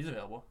Oliver? He's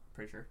available,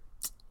 pretty sure.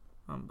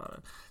 I'm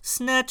about to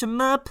snatch him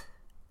up.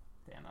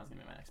 Damn, that was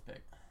gonna be my next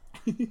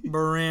pick.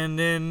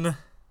 Brandon.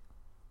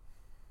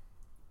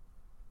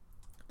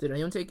 Did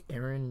anyone take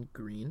Aaron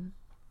Green?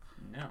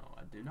 No,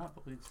 I do not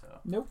believe so.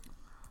 Nope.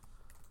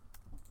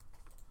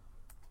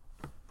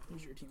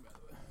 Here's your team, by the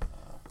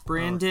way.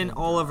 Brandon thank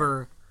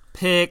Oliver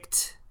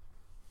picked.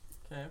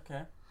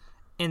 Okay.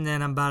 And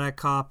then I'm about to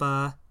cop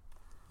a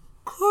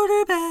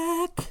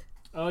quarterback.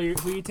 Oh,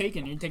 who are you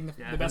taking? You're taking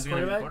Yeah, the best who's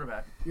gonna be the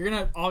quarterback? You're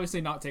going to obviously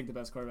not take the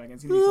best quarterback.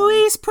 It's going to be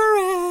Luis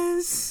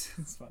Perez.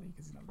 funny. It's funny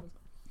because he's not the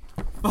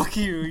best. Fuck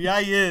you. Yeah,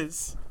 he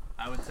is.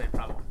 I would say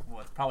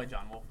it's probably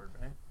John Wolford,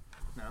 right?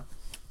 No.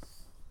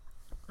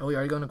 Oh, we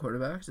already going to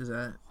quarterbacks? Is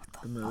that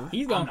the move?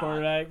 He's going I'm not.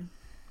 quarterback.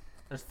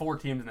 There's 4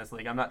 teams in this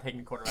league. I'm not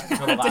taking quarterback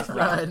until the last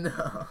round.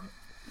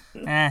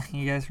 No.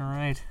 You guys are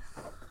right.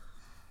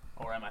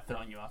 Or am I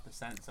throwing you off the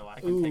scent so I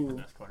can take the Ooh.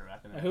 best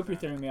quarterback in the I next hope you're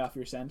round? throwing me off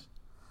your scent.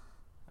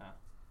 Oh.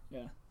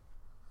 Yeah.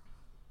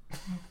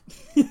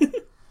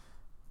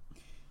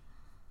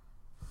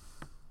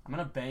 I'm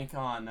gonna bank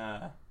on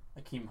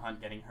Akeem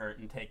Hunt getting hurt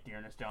and take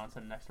Dearness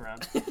Johnson next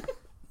round.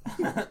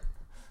 God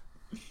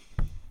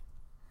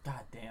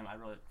damn, I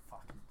really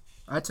fucking.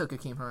 I took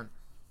Akeem Hunt.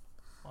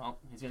 Well,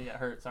 he's gonna get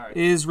hurt. Sorry.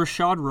 Is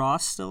Rashad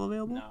Ross still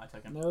available? No, I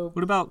took him. Nope.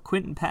 What about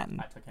Quentin Patton?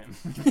 I took him.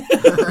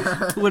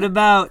 What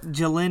about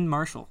Jalen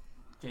Marshall?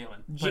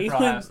 Jalen. Played for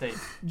Ohio State.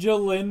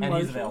 Jalen And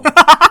he's Marshall. available.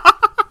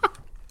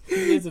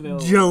 He is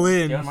available.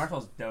 Jalen Jalen.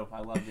 Marshall's dope. I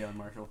love Jalen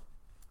Marshall.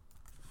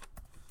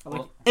 I like-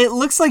 Well, It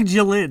looks like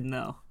Jalen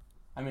though.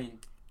 I mean,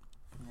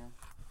 yeah.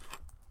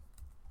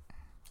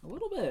 a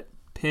little bit.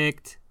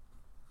 Picked.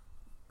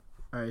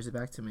 All right, is it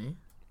back to me?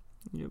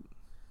 Yep.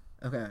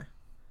 Okay.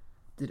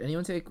 Did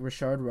anyone take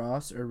Rashard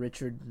Ross or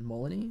Richard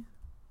Mullaney?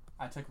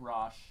 I took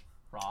Ross.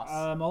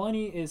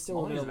 Mullaney is still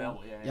Mulleney's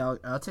available. available. Yeah.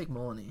 Yeah, I'll take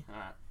Mullaney. All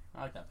right.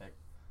 I like that pick.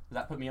 Does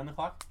that put me on the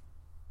clock?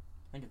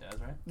 I think it does,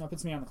 right? No, it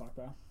puts me on the clock,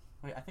 bro.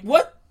 Wait, I think.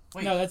 What?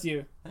 Wait, No, that's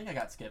you. I think I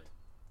got skipped.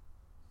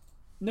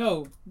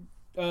 No,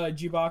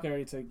 Chewbacca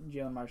already took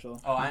Jalen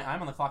Marshall. Oh, I'm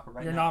on the clock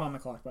right You're now. not on the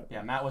clock, but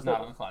Yeah, Matt was not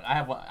on the clock. I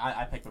have one.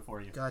 I picked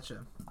before you.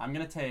 Gotcha. I'm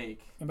gonna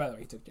take. And by the way,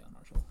 he took Jalen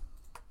Marshall.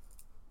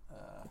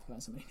 Uh,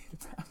 Found somebody new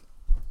to draft.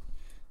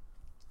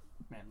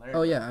 man, Larry.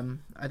 Oh yeah,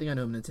 I think I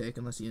know who I'm gonna take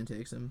unless Ian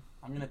takes him.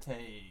 I'm gonna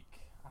take.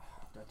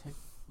 Do I take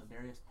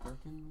Ladarius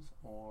Perkins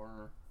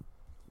or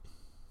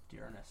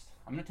Dearness?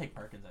 I'm gonna take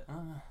Perkins.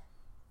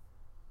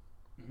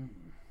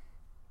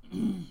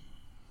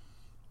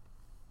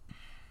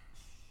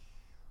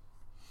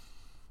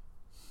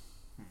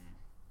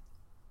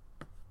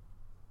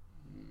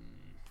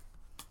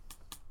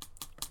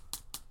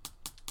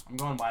 I'm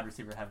going wide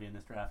receiver heavy in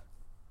this draft.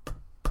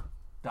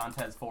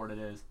 Dontez Ford it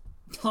is.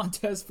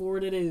 Montez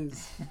Ford it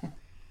is.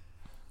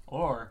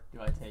 Or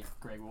do I take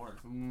Greg Ward?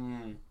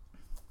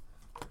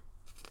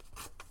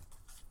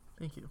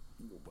 Thank you.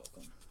 You're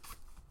welcome.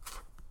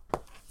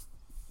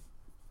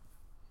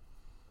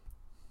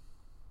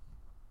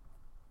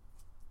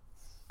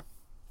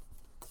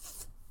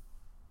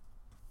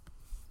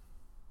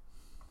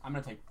 I'm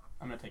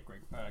gonna take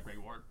Greg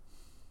Ward.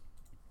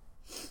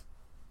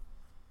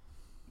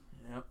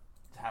 Yep,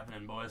 it's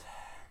happening, boys.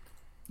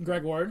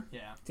 Greg Ward,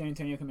 Yeah. San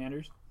Antonio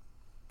Commanders.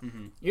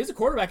 Mm-hmm. He was a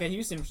quarterback at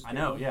Houston, which is I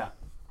know. pretty Yeah.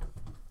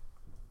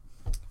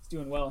 cool. He's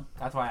doing well.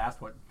 That's why I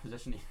asked what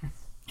position he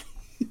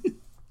is.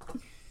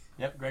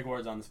 Yep, Greg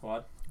Ward's on the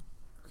squad.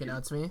 Okay, now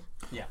it's me.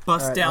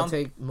 Bust Alright, I'll down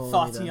take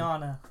Mullaney then.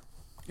 Tatiana.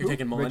 You're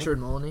taking Mullaney? Richard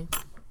Mullaney.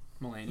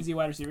 Mullaney. Is he a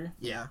wide receiver?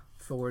 Yeah,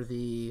 for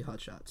the Hot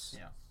Shots.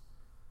 Yeah.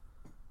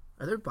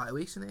 Are there bye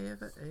weeks in the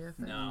AAF?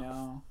 No.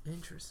 No.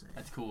 Interesting.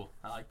 That's cool.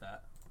 I like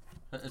that.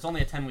 It's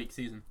only a 10-week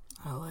season,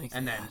 I like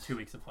and then 2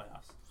 weeks of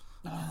playoffs.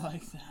 I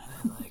like that.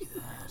 I like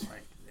that.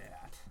 Like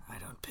that. I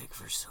don't pick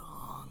for so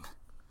long.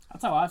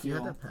 That's how I Do you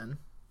have feel. that pen?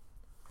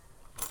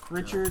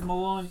 Richard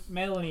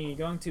Melanie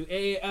going to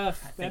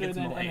AAF, better it's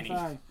than Mullaney.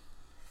 NFI.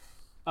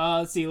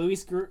 Let's see.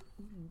 Luis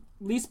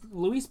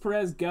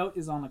Perez Goat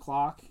is on the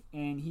clock,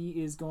 and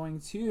he is going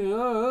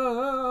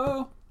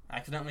to. I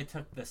accidentally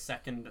took the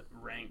second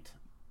ranked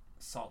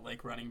Salt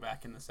Lake running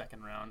back in the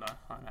second round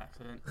on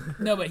accident.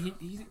 No, but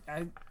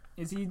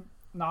is he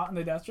not in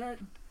the depth chart?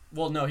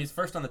 Well, no, he's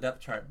first on the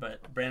depth chart,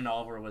 but Brandon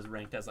Oliver was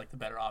ranked as like the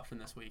better option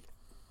this week.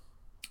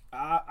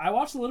 I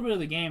watched a little bit of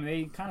the game.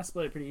 They kind of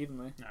split it pretty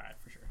evenly. All right,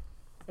 for sure.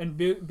 And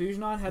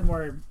Bujnan had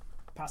more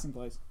passing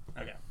plays.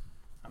 Okay.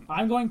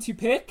 I'm going to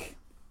pick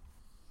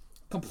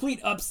complete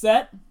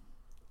upset.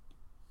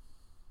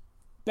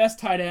 Best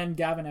tight end,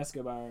 Gavin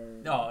Escobar.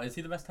 Oh, is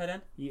he the best tight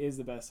end? He is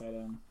the best tight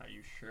end. Are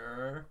you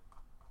sure?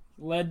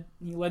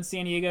 He led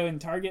San Diego in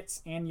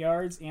targets and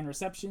yards and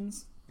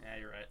receptions. Yeah,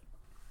 you're right.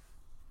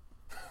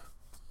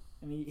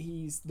 And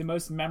he's the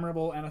most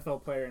memorable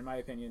NFL player in my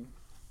opinion.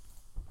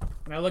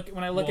 When I look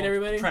at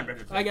everybody, Trent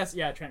Richardson. I guess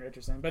Trent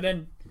Richardson. But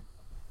then,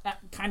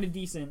 kind of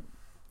decent,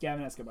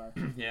 Gavin Escobar.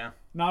 Yeah.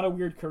 Not a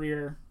weird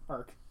career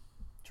arc.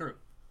 True.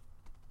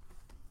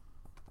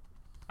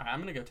 All right, I'm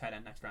gonna go tight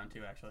end next round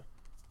too, actually.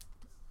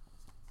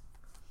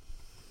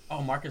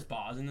 Oh, Marcus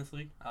Baugh is in this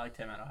league. I liked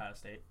him at Ohio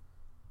State.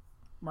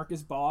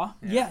 Marcus Baugh.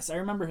 Yeah. Yes, I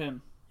remember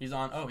him. He's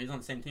on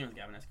the same team as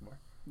Gavin Escobar.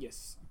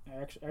 Yes,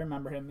 I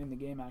remember him in the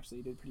game. Actually,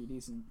 he did pretty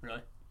decent.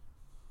 Really?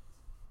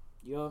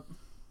 Yup.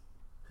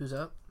 Who's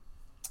up?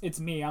 It's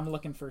me. I'm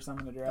looking for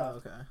someone to draft. Oh,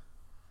 okay.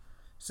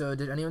 So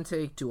did anyone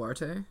take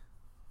Duarte?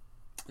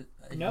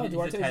 No, he's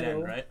Duarte's a tight end,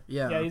 available. right?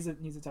 Yeah, he's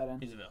a tight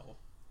end. He's available.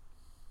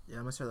 Yeah,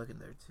 I'm gonna start looking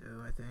there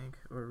too. I think,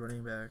 or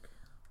running back.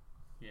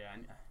 Yeah, I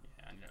need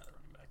another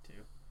running back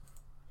too.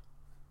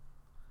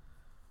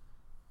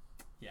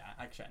 Yeah,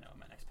 actually, I know what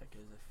my next pick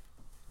is.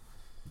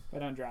 If I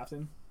don't draft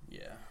him.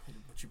 Yeah,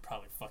 which you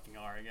probably fucking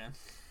are again.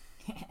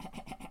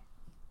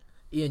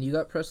 Ian, you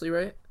got Presley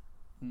right?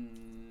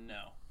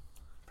 No.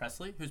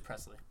 Presley? Who's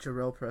Presley?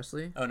 Jarrell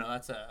Presley. Oh no,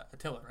 that's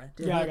Attila, right?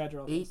 Damn, Yeah, he I had got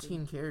Jarrell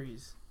 18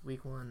 carries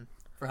week 1.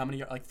 For how many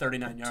yards? Like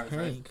 39 yards,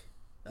 right?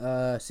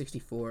 Tank.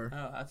 64.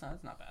 Oh, that's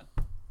not bad.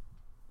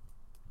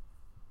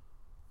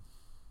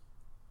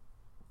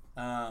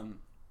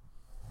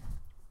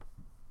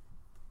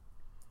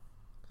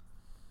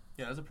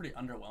 Yeah, that was a pretty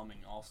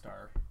underwhelming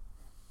all-star.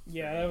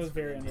 Yeah, that was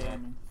very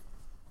underwhelming.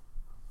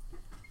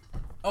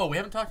 Oh, we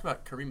haven't talked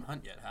about Kareem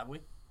Hunt yet, have we?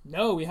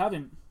 No, we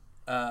haven't.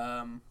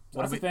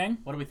 What That's the thing.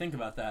 What do we think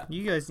about that?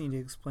 You guys need to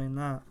explain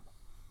that.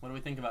 What do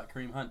we think about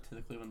Kareem Hunt to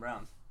the Cleveland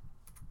Browns?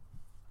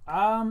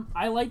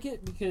 I like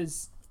it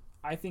because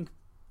I think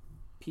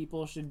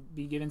people should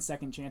be given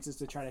second chances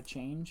to try to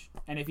change.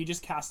 And if you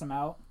just cast him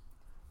out,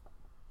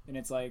 and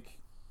it's like,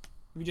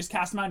 if you just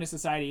cast him out into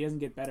society, he doesn't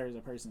get better as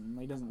a person.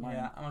 He doesn't learn.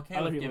 Yeah, I'm okay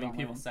Other with people giving don't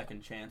people learn.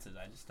 second chances.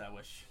 I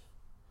wish.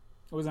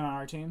 Was it on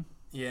our team?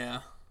 Yeah.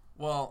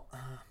 Well,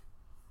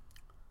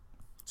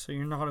 So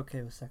you're not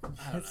okay with second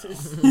I don't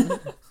chances? know.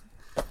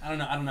 I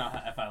don't know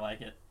if I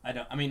like it.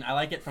 I mean, I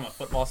like it from a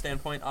football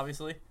standpoint,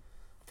 obviously,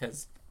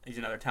 because he's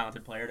another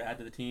talented player to add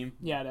to the team.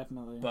 Yeah,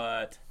 definitely.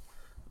 But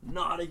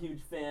not a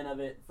huge fan of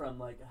it from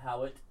like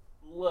how it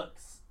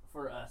looks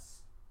for us.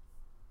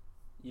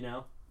 You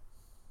know,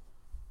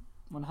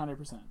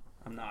 100%.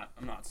 I'm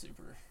not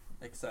super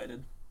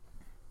excited.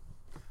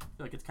 I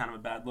feel like it's kind of a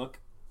bad look,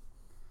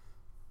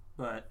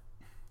 but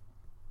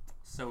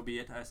so be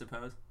it, I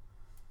suppose.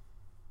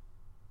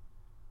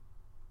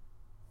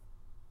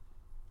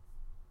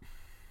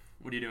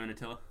 What are you doing,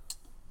 Attila?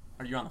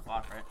 Are you on the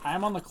clock, right?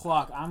 I'm on the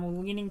clock.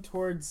 I'm leaning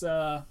towards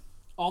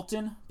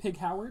Alton Pig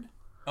Howard.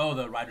 Oh,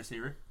 the wide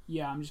receiver.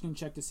 Yeah, I'm just gonna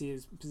check to see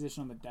his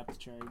position on the depth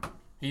chart.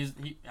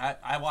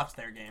 I watched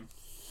their game.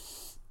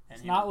 And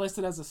It's not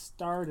listed as a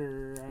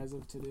starter as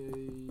of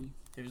today.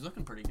 He was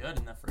looking pretty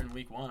good in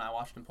week 1. I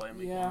watched him play in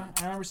week 1. Yeah,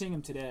 I remember seeing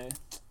him today.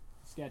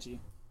 Sketchy.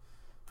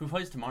 Who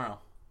plays tomorrow?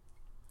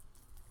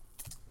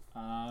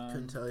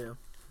 Couldn't tell you.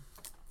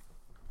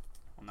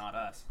 Well, not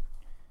us.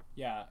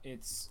 Yeah,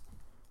 it's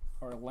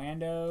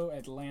Orlando,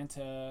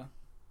 Atlanta.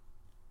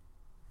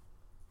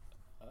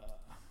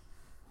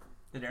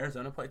 Did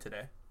Arizona play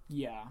today?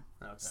 Yeah,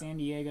 Okay. San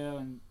Diego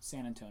and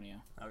San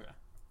Antonio. Okay.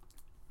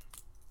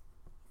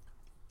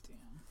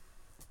 Damn.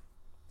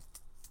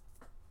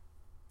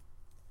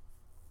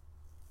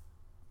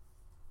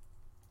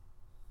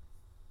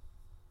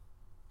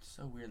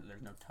 So weird that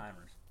there's no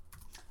timers.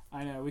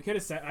 I know. I could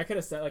have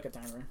set like a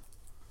timer,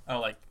 Oh,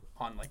 like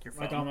on like your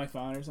phone. like on my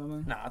phone or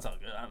something. Nah, it's all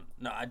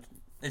good.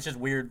 It's just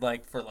weird,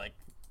 like for like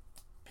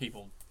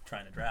people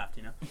trying to draft,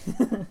 you know.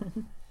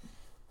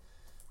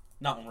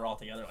 Not when we're all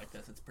together like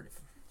this. It's pretty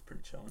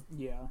chilling.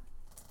 Yeah.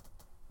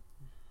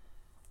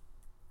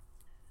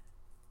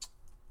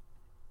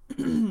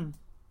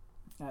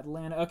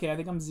 Atlanta. Okay, I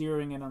think I'm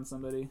zeroing in on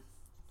somebody.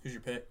 Who's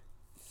your pick?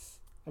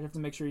 I have to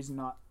make sure he's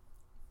not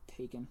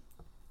taken.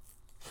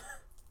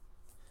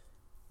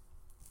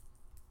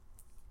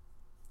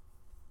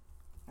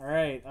 All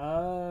right.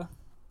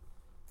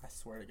 I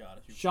swear to God,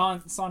 if you.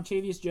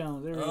 Sonchavius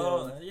Jones. There we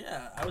go.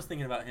 Yeah, I was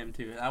thinking about him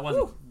too. That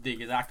wasn't the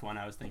exact one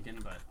I was thinking,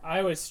 but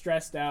I was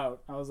stressed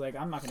out. I was like,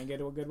 I'm not gonna get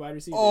to a good wide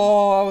receiver.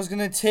 Oh, I was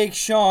gonna take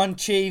Sean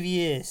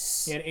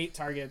Chavius. He had 8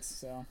 targets,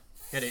 so.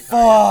 hit 8 targets.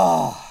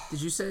 Oh.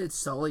 Did you say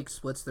Salt Lake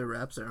splits their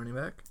reps at running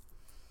back?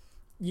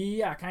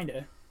 Yeah,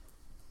 kinda.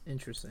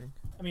 Interesting.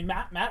 I mean,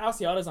 Matt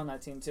Alciada's on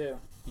that team too.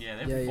 Yeah,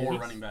 they have Yeah, 4 yeah.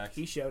 running backs.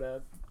 He showed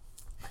up.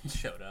 He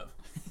showed up.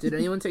 Did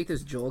anyone take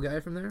this Joel guy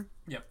from there?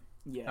 Yep.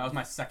 Yeah. That was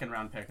my 2nd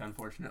round pick,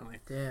 unfortunately.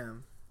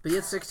 Damn. But he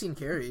had 16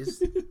 carries.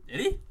 Did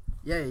he?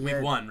 Yeah,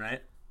 Week 1,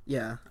 right?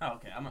 Yeah. Oh,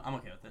 okay. I'm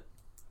okay with it.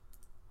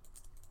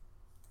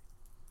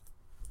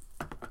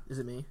 Is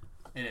it me?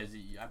 It is.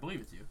 I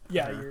believe it's you.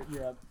 Yeah, Yeah.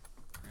 you're up.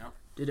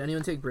 Did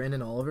anyone take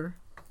Brandon Oliver?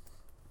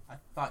 I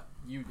thought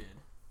you did.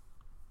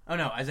 Oh,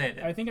 no. Isaiah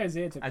did. I think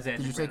Isaiah took. Isaiah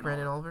Did you take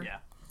Brandon Oliver? Yeah.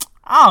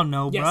 I don't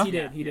know, Yes, bro. he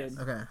did. Yeah, He yes. did.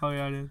 Okay. Oh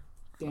yeah, I did.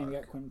 Damn, you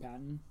got Quentin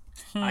Patton.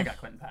 I got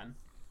Quentin Patton.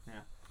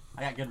 Yeah.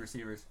 I got good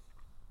receivers.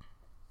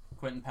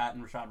 Quentin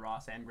Patton, Rashad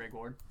Ross, and Greg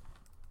Ward.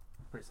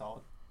 Pretty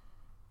solid.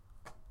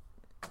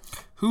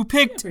 Who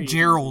picked pretty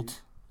Gerald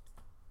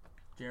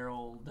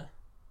Gerald.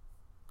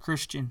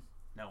 Christian?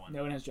 No one.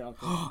 No one has Gerald.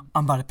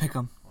 I'm about to pick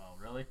him. Well,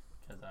 really?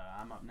 Because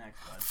I'm up next,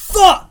 bud.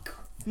 Fuck!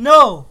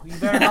 No, you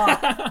better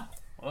not.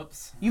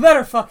 Whoops. You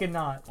better fucking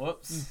not. You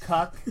Whoops.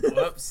 cuck.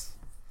 Whoops.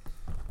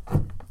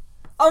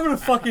 I'm gonna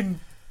fucking.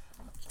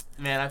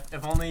 Man,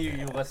 if only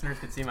you listeners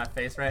could see my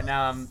face right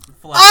now. I'm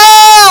flushing.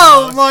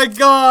 Oh my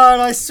god!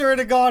 I swear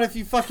to God, if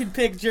you fucking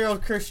pick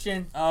Gerald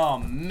Christian. Oh,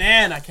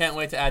 man. I can't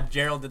wait to add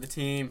Gerald to the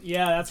team.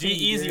 Yeah, that's G gonna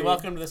be Easy, great.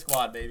 welcome to the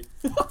squad, baby.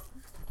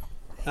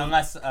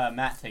 Unless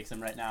Matt takes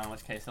him right now, in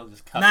which case he'll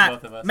just cut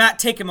both of us. Matt,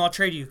 take him. I'll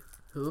trade you.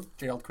 Who?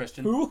 Gerald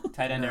Christian. Who?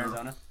 Tight end No.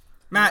 Arizona.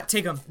 Matt,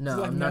 take him. No, He's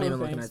like, I'm not no even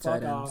looking thanks,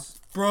 at tight fuck ends.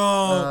 Bro,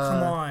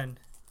 come on.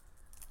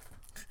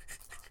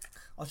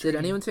 I'll trade Did you.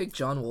 anyone take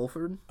John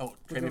Wolford? Oh,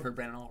 trade me for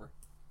Brandon Oliver.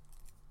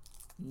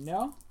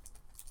 No.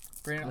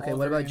 Brandon Okay, what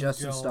Oliver about and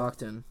Justin Joe.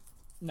 Stockton?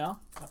 No.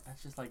 Oh,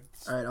 that's just like...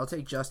 All right, I'll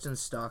take Justin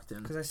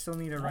Stockton. Because I still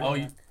need a Oh,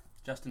 running you... back.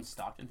 Justin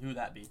Stockton. Who would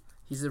that be?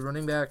 He's the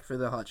running back for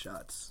the Hot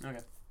Shots. Okay.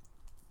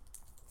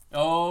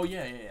 Oh,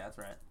 yeah, that's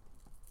right.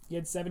 He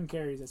had 7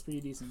 carries. That's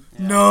pretty decent.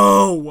 Yeah.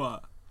 No!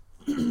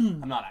 I'm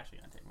not actually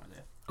going to take him,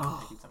 Isaiah.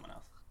 I'm taking someone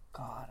else.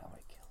 God, I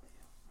might kill you.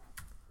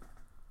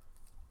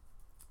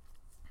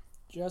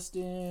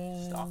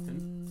 Justin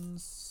Stockton.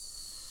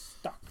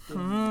 Stockton.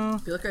 I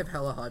feel like I have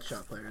hella Hot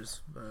Shot players,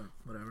 but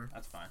whatever.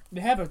 That's fine.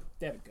 They have a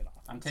good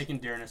offense. I'm taking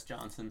Dearness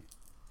Johnson.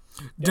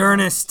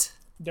 Durnest.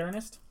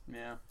 Durnest.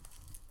 Yeah.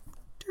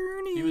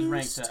 Durnest. He was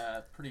ranked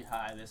pretty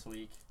high this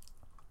week.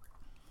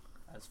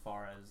 As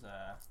far as...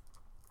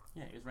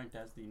 yeah, he was ranked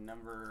as the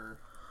number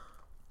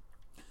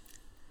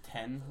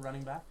 10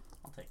 running back.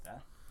 I'll take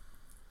that.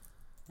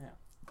 Yeah.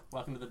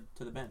 Welcome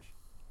to the bench.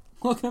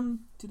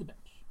 Welcome to the bench.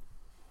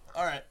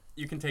 All right,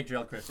 you can take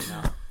Gerald Christian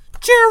now.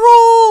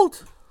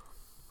 Gerald!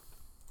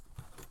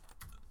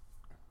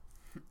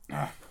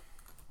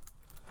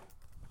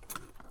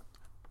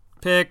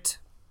 Picked.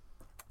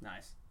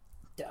 Nice.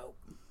 Dope.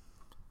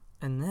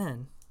 And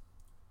then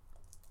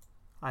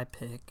I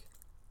pick.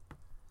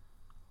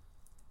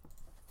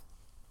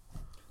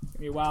 It's gonna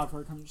be a while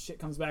before shit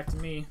comes back to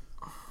me.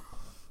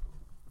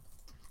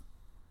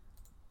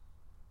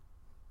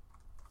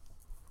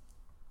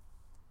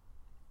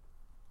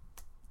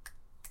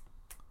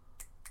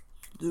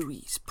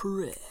 Luis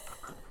Perez.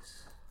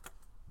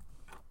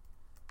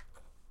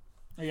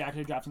 Are you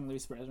actually drafting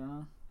Luis Perez right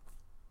now?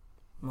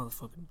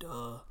 Motherfucking duh.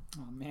 Oh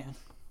man,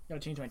 gotta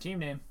change my team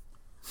name.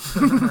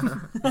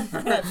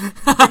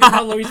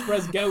 Not Luis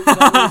Perez goat.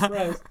 Not Luis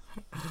Perez.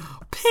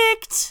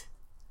 Picked.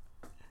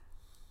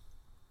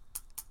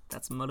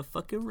 That's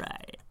motherfucking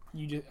right.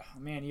 You just, oh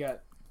man, you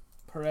got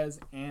Perez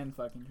and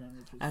fucking Trent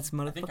Richardson. That's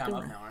I think motherfucking I'm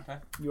up right. now, aren't I?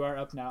 You are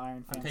up now,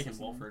 Iron I'm Fantasy. taking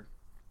Wolford.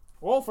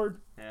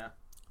 Wolford. Yeah.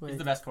 Wait. He's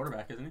the best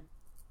quarterback, isn't he?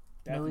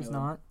 No, he's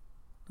Definitely. not.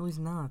 No, he's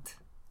not.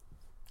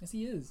 Yes,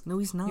 he is. No,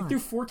 he's He not. threw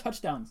 4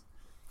 touchdowns.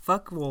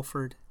 Fuck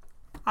Wolford.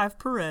 I have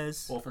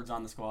Perez. Wolford's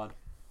on the squad.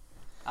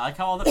 I like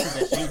how all the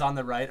positions on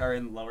the right are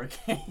in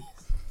lowercase.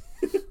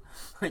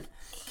 Like,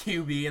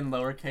 QB in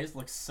lowercase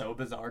looks so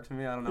bizarre to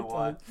me. I don't know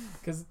why.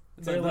 Because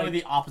It's they're like literally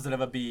like, the opposite of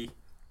a B.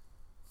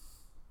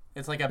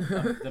 It's like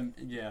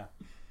yeah.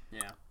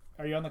 Yeah.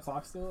 are you on the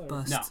clock still? Or?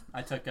 Bust. No,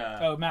 I took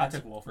Matt. I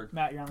took Wolford.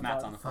 Matt, you're on the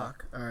Matt's clock. on the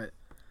clock. Fuck. All right.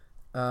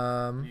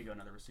 You go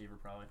another receiver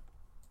probably.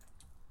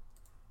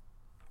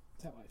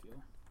 That's how I feel.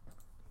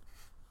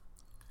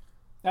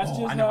 That's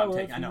just I know how I'm I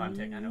taking. I know I'm feel.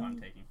 taking. I know I'm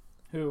taking.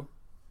 Who?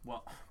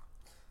 Well,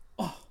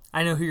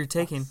 I know who you're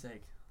taking. fuck's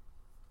sake.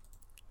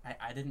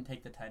 I didn't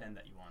take the tight end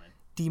that you wanted.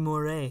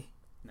 DeMoray.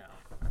 No,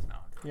 that's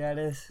not. Yeah, it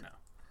is. No.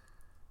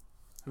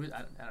 Who is? I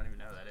don't even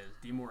know who that is.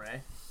 D.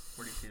 Moray?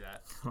 Where do you see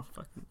that? I don't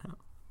fucking know.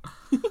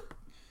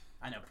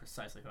 I know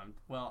precisely who I'm.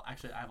 Well,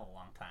 actually, I have a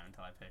long time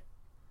until I pick.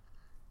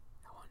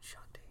 I want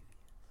Sean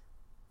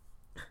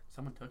Davies.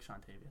 Someone took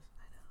Shantavius.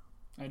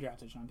 I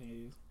drafted Sean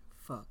Davies.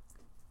 Fuck.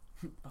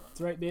 That's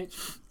right,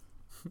 bitch.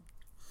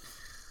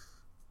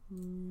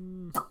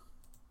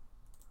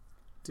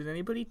 Did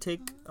anybody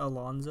take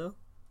Alonzo?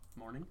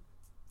 Morning.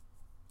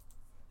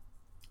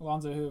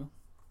 Alonzo who?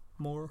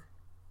 More?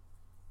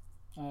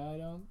 I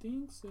don't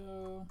think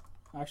so.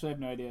 Actually, I have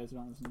no idea, so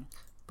don't listen to me.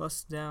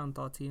 Bust down,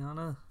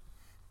 Tatiana.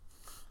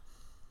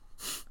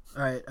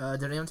 All right.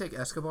 Did anyone take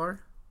Escobar?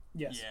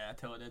 Yes. Yeah,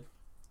 Attila did.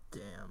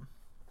 Damn.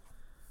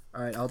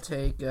 All right. I'll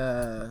take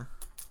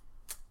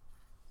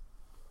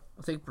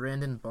I'll take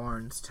Brandon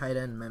Barnes, tight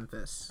end,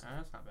 Memphis.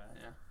 That's not bad,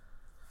 yeah.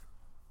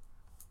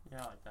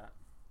 Yeah, I like that.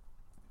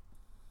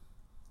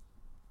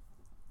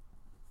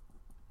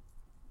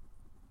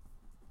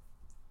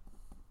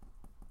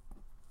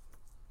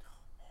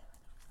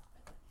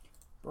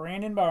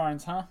 Brandon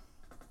Barnes, huh?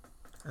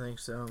 I think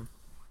so.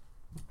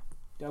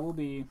 Double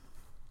B.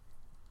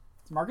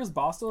 Is Marcus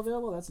Ball still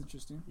available? That's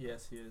interesting.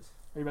 Yes, he is.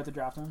 Are you about to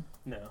draft him?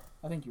 No.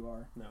 I think you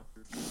are. No.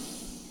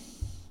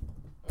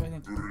 I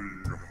think.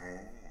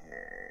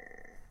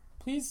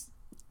 Please.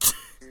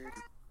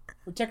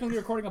 We're technically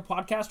recording a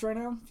podcast right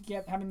now. If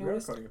you haven't We're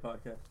noticed. recording a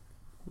podcast.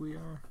 We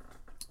are.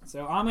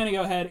 So I'm gonna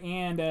go ahead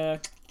and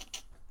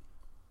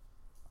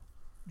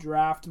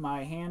draft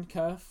my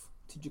handcuff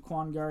to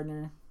Jaquan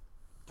Gardner,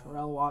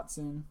 Terrell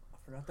Watson. I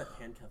forgot that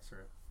handcuffs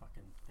are a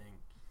fucking thing.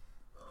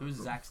 Who's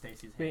Zach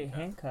Stacy's Wait, handcuff?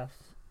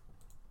 handcuffs.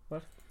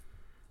 What?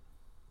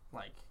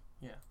 Like,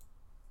 yeah.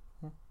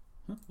 Huh?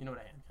 You know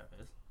what a handcuff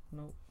is?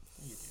 No.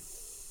 You do.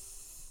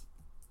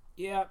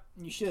 Yeah,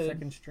 you should.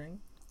 Second string.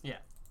 Yeah.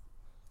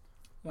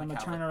 I'm gonna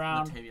how turn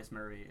around. Latavius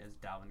Murray is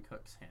Dalvin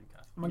Cook's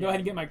handcuff. I'm gonna go ahead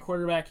and get my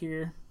quarterback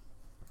here.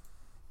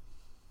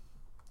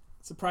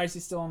 Surprised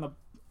he's still on the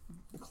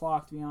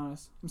clock, to be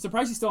honest. I'm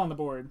surprised he's still on the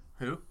board.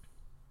 Who?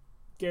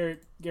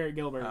 Garrett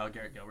Gilbert. Oh,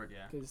 Garrett Gilbert,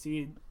 yeah. Because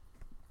he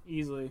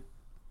easily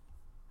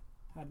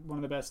had one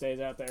of the best days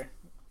out there,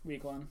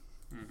 week 1.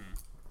 Mm-hmm.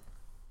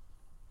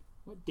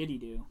 What did he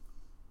do?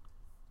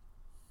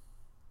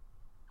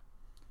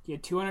 He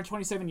had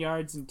 227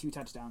 yards and 2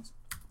 touchdowns.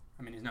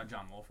 I mean, he's no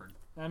John Wolford.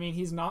 I mean,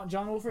 he's not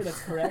John Wolford.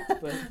 That's correct,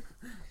 but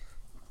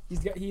he's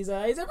a pretty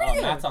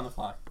good. Matt's on the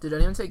clock. Did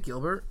anyone take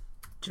Gilbert?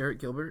 Jarrett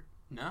Gilbert?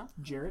 No?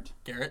 Jarrett.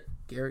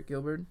 Garrett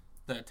Gilbert?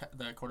 The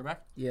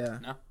quarterback? Yeah.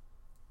 No?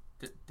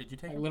 Did you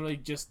take I him? literally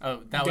just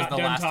Oh, that was got the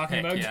done last talking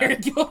pick, about yeah.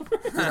 Garrett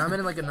Gilbert. Dude, I'm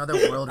in like another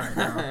world right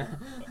now.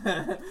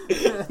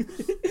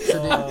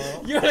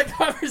 You had a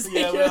conversation.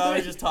 Yeah, with I me.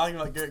 was just talking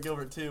about Garrett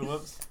Gilbert too.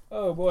 Whoops.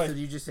 Oh So boy, did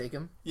you just take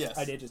him? Yes.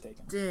 I did just take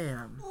him.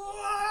 Damn.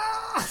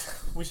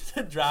 We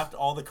should draft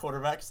all the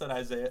quarterbacks that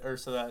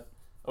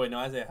Oh wait, no,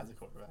 Isaiah has a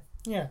quarterback.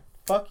 Yeah.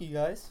 Fuck you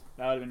guys.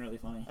 That would have been really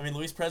funny. I mean,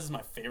 Luis Perez is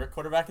my favorite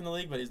quarterback in the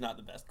league, but he's not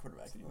the best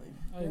quarterback in the league.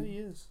 Yeah, he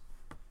is.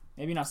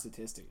 Maybe not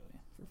statistically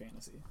for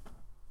fantasy.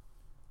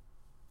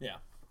 Yeah.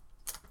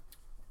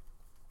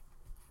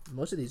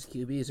 Most of these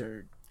QBs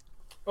are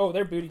Oh,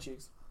 they're booty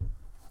cheeks.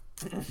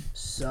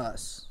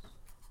 sus.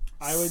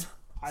 I would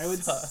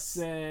Sus.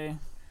 say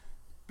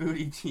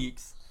Booty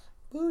cheeks.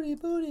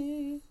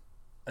 Booty.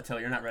 Until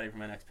you're not ready for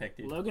my next pick,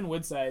 dude. Logan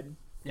Woodside.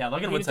 Yeah,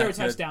 Logan He didn't throw a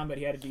Woodside's good. touchdown, but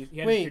he had a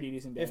Wait, pretty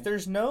decent day. If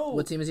there's no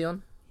What team is he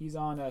on? He's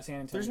on San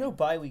Antonio. there's no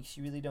bye weeks,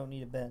 you really don't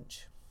need a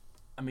bench.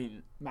 I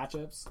mean,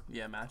 matchups,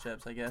 yeah,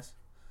 matchups, I guess.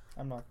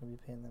 I'm not going to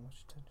be paying that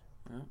much attention.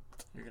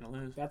 You're going to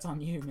lose. that's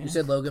on you, man. You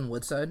said Logan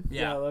Woodside?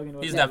 Yeah, Logan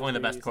Woodside he's was definitely the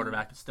pretty best decent.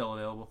 quarterback that's still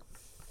available.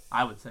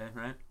 I would say,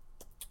 right?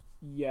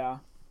 Yeah.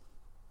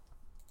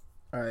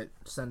 All right,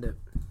 send it.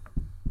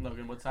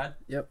 Logan Woodside?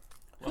 Yep.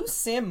 Who's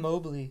Sam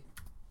Mobley?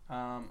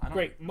 I don't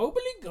Great.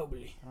 Mobley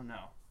Gobley. I don't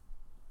know.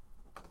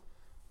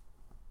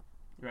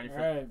 You ready All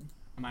for right.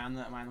 Am I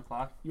on the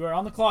clock? You are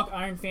on the clock,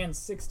 Iron Fan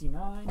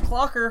 69.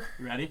 Clocker.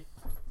 You ready?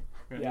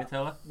 Ready, Yeah.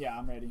 Attila? Yeah,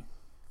 I'm ready.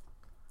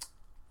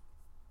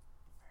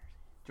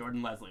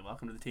 Jordan Leslie,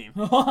 welcome to the team.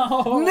 No!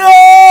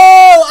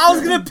 I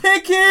was going to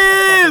pick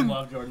I him!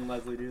 love Jordan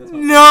Leslie, dude. That's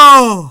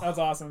No! That's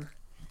awesome.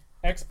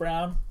 X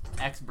Brown.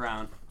 Ex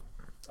Brown.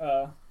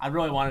 I I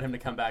really wanted him to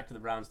come back to the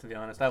Browns, to be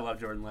honest. I love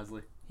Jordan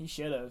Leslie. He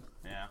should have.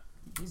 Yeah.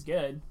 He's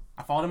good.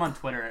 I followed him on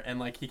Twitter, and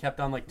like he kept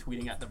on like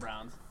tweeting at the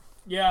Browns.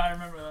 Yeah, I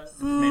remember that.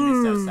 It made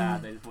me so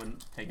sad they just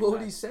wouldn't take him What would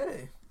back. he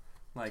say?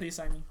 Like, Please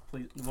sign me.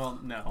 please. Well,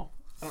 no.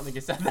 I don't think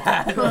he said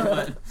that,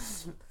 but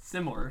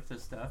similar to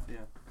stuff, yeah.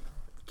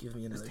 Give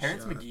me Is another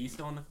Terrence shot. McGee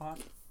still on the clock?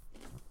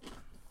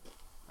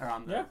 Or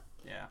on the... Yeah.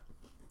 Yeah.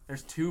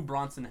 There's 2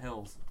 Bronson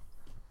Hills.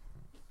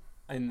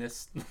 In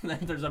this...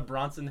 there's a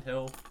Bronson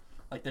Hill...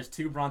 Like, there's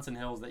 2 Bronson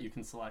Hills that you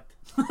can select.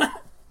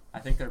 I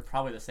think they're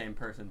probably the same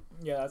person.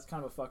 Yeah, that's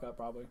kind of a fuck up,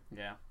 probably.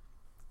 Yeah.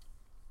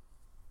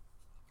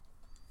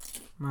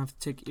 I'm going to have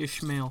to take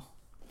Ishmael.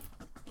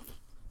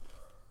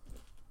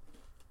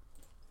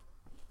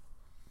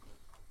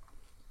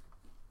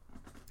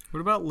 What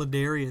about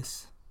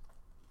Ladarius?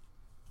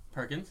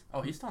 Perkins?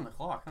 Oh, he's still on the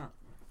clock, huh?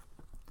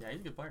 Yeah,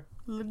 he's a good player.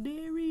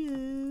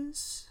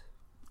 Ladarius.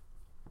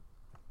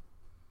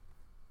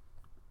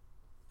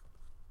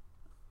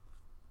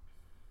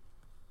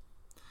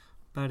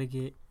 About to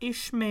get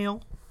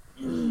Ishmael.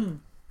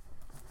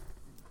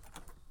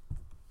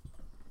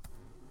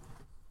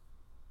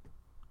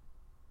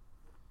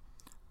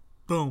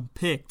 Boom,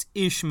 picked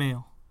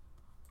Ishmael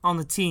on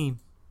the team.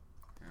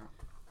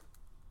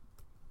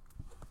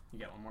 You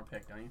got one more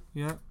pick, don't you?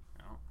 Yep.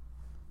 No.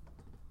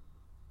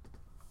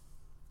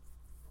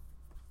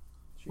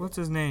 What's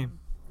his name?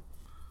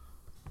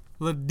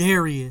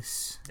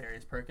 Ladarius.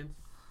 Darius Perkins?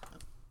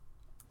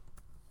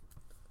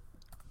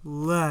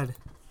 Ladarius.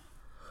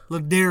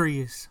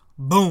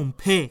 Boom,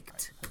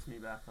 picked. Puts me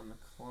back on the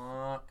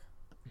clock.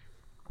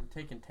 I'm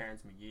taking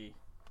Terrence McGee.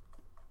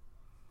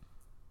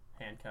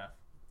 Handcuff.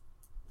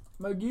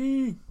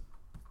 Smuggy.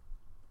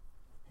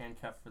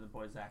 Handcuff for the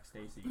boy Zach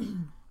Stacy.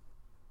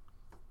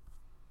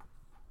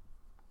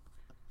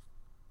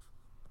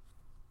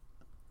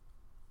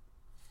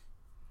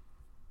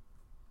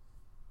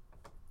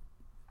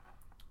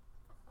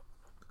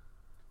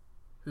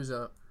 Who's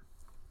up?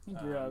 I think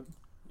you're up.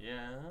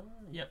 Yeah.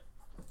 Yep.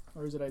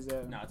 Or is it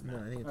Isaiah? No, it's No,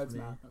 Matt. I think Oh, it's it's me.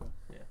 not.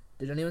 Okay.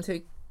 Did anyone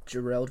take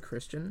Gerald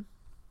Christian?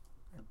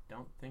 I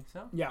don't think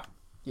so. Yeah.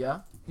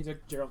 Yeah. He's a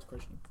Gerald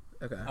Christian.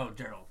 Okay. Oh,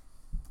 Gerald.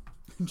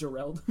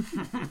 Gerald.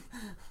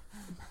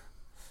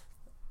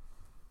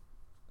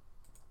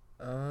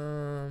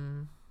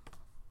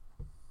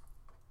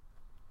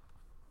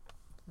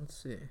 Let's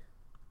see.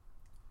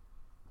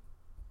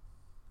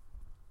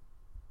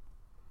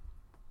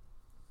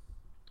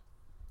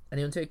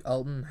 Anyone take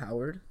Alton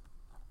Howard?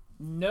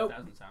 Nope. That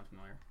doesn't sound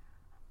familiar.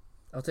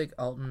 I'll take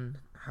Alton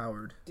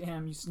Howard.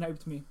 Damn, you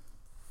sniped me.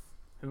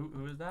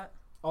 Who is that?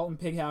 Alton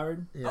Pig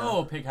Howard. Yeah.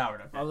 Oh, Pig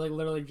Howard. Okay. I was like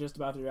literally just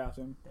about to draft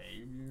him.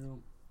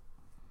 Damn.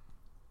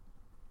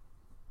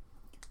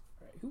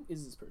 Alright, who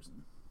is this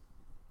person?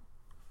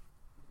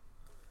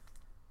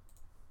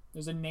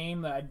 There's a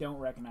name that I don't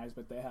recognize,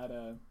 but they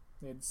had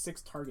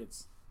 6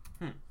 targets.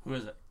 Who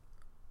is it?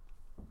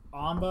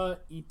 Amba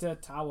Ita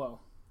Tawo.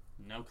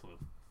 No clue.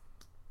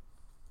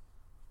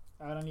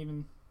 I don't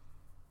even.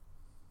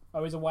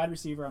 Oh, he's a wide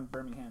receiver on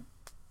Birmingham.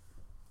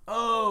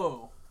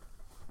 Oh.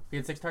 He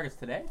had 6 targets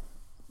today?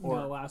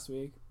 No, last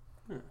week.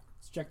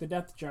 Let's check the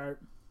depth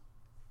chart.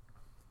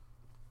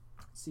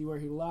 See where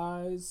he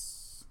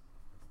lies.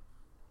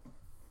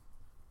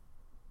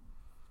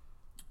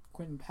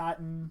 Quentin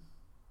Patton.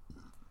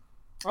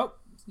 Oh,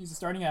 he's a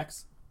starting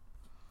X.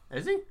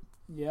 Is he?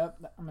 Yep,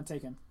 I'm going to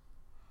take him.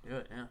 Do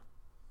it, yeah.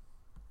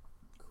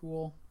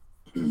 Cool.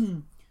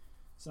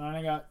 So now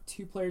I got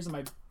 2 players on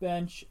my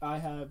bench. I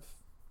have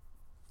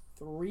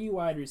 3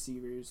 wide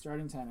receivers,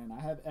 starting 10, and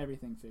I have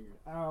everything figured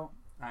out.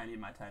 I need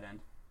my tight end.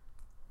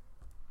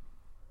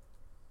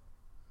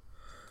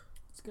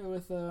 Let's go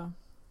with a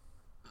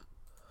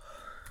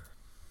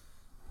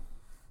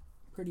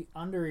pretty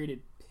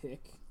underrated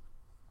pick.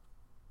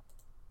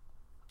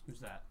 Who's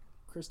that?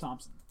 Chris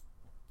Thompson,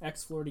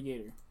 ex-Florida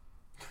Gator.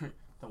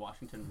 The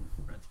Washington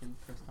Redskins,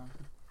 Chris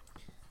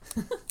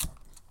Thompson.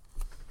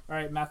 All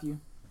right, Matthew.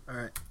 All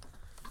right.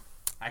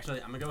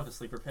 Actually, I'm going to go with a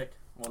sleeper pick.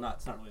 Well,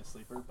 it's not really a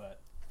sleeper, but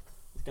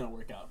it's going to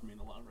work out for me in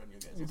the long run, you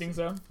guys. You will think see.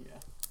 so? Yeah.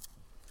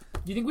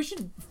 Do you think we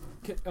should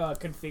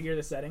configure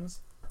the settings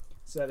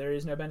so that there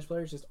is no bench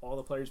players, just all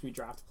the players we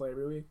draft to play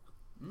every week?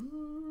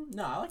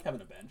 No, I like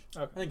having a bench.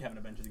 Okay. I think having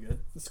a bench is good.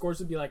 The scores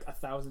would be like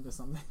 1,000 to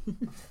something.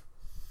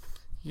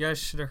 You guys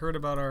should have heard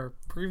about our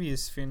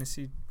previous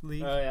fantasy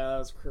league. Oh yeah, that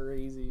was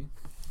crazy.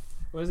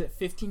 What is it?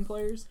 15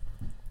 players?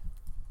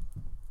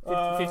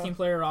 15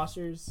 player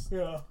rosters.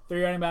 Yeah.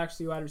 3 running backs,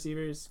 2 wide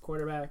receivers,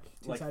 quarterback,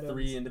 2 Like tight ends.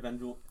 3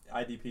 individual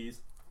IDPs.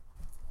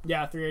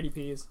 Yeah, 3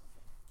 ADPs.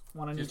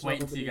 1 on Just each wait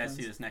level until you of guys see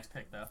defense. this next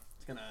pick, though.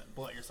 It's going to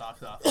blow your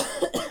socks off.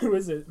 Who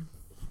is it?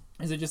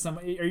 Is it just some?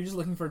 Are you just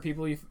looking for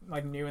people you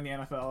like new in the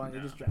NFL and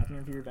you're just drafting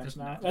them for your bench Just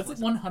now? no, That's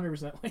listen.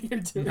 100% what you're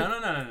doing.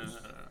 No.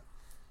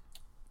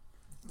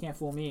 Can't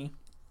fool me.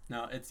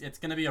 No, it's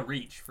going to be a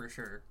reach for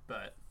sure,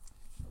 but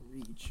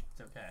Reach.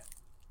 it's okay.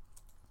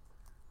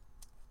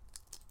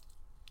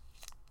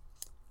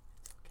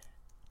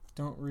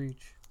 Don't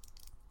reach.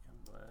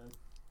 Youngblood.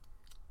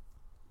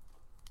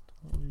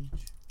 Don't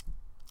reach.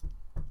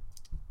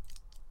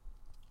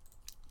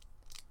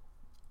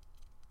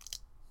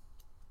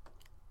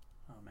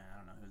 Oh man, I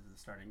don't know who's the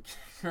starting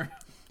kicker.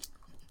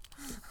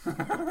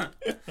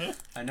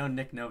 I know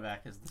Nick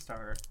Novak is the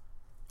starter.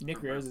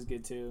 Nick Rose is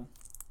good too.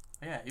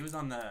 Oh, yeah, he was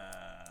on the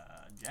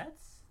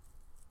Jets?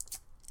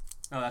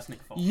 No, that's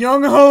Nick Foles.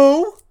 Young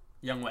Ho.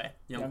 Young Wei.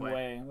 Young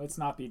Wei. Let's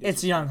not be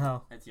It's disrespectful. Young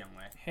Ho. It's Young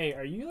Wei. Hey,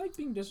 are you like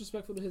being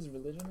disrespectful to his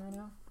religion right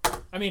now?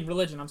 I mean,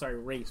 religion. I'm sorry,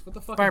 race. What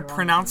the fuck? By is wrong with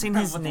pronouncing you?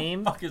 his What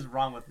name, the fuck is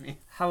wrong with me?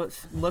 how it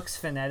looks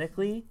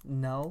phonetically.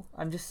 No,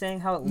 I'm just saying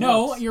how it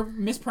No, looks. you're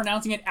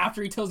mispronouncing it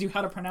after he tells you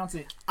how to pronounce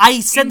it. I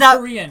said in that.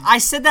 Korean. I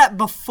said that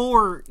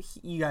before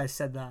you guys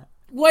said that.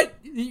 What?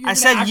 You're I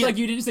said act you- like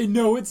you didn't say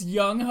no. It's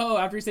Young Ho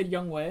after you said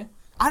Young Wei.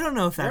 I don't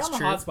know if You're that's on the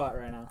true. hot spot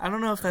right now. I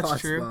don't know if that's Hot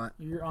true. spot.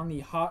 You're on the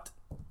hot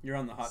You're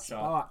on the hot shot.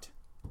 spot.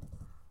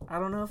 I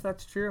don't know if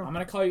that's true. I'm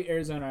gonna call you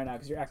Arizona right now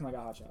because you're acting like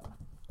a hot shot.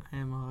 I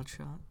am a hot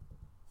shot.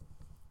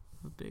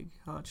 A big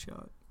hot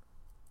shot.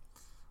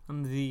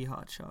 I'm the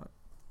hot shot.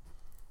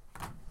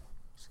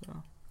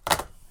 So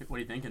What are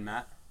you thinking,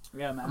 Matt?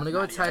 Yeah, man. I'm gonna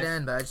go with Matty tight Ice.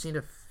 end, but I just need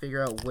to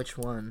figure out which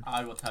one.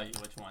 I will tell you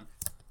which one.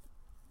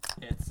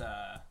 It's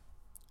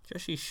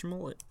Jesse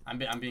Schmollett. I'm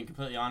being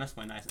completely honest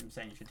when I'm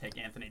saying you should take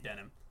Anthony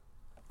Denham,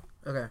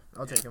 Okay,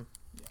 I'll take him.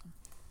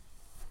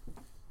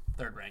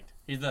 3rd ranked.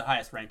 He's the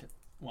highest ranked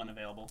one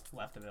available,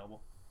 left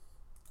available.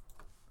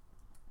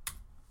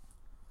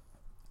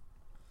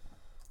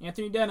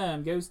 Anthony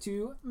Denham goes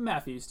to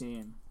Matthew's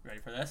team. Ready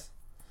for this?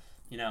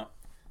 You know,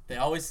 they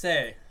always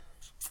say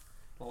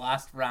the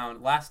last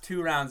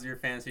 2 rounds of your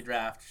fantasy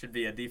draft should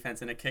be a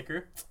defense and a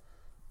kicker.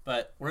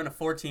 But we're in a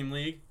 4-team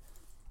league.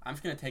 I'm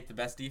just going to take the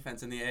best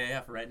defense in the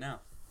AAF right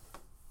now.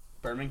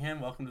 Birmingham,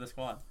 welcome to the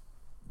squad.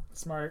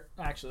 Smart,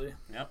 actually.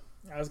 Yep.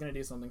 I was gonna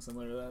do something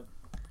similar to that.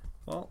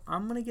 Well,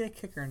 I'm gonna get a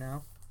kicker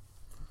now.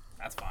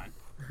 That's fine.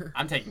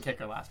 I'm taking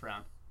kicker last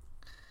round.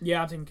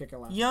 Yeah, I'm taking kicker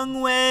last.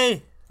 Young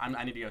Wei,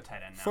 I need to go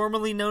tight end now.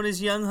 formerly known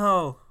as Young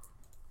Ho.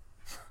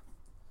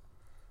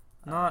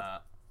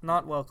 Not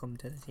welcome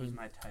to the Who's team.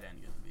 my tight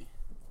end going to be?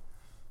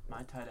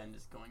 My tight end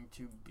is going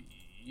to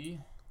be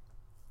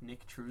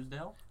Nick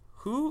Truesdale.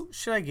 Who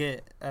should I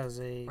get as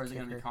a Or is it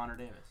going to kicker? be Connor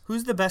Davis?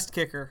 Who's the best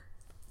kicker?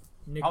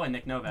 Probably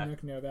Nick Novak.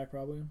 Nick Novak,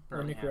 probably.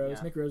 Or Nick Birmingham, Rose.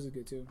 yeah. Nick Rose is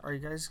good, too. Are you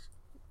guys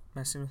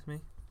messing with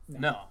me?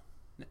 No.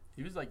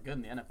 He was like good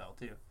in the NFL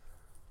too.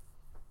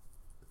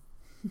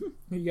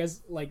 Are you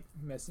guys, like,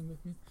 messing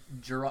with me?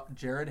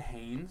 Jared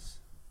Haynes.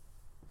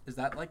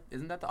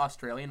 Isn't that the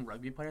Australian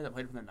rugby player that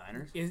played for the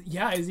Niners? Is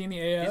he in the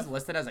AAF? He's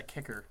listed as a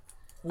kicker.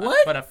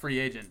 What? But a free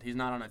agent. He's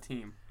not on a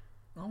team.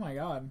 Oh, my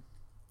God.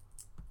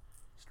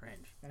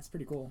 Strange. That's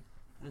pretty cool.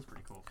 That is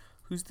pretty cool.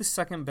 Who's the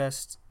second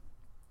best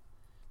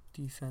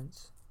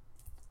defense?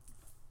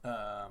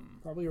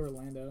 Probably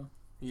Orlando.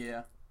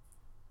 Yeah.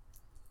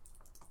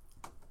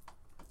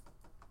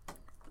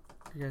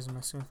 Are you guys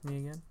messing with me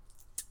again?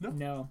 Nope.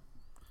 No.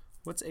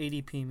 What's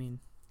ADP mean?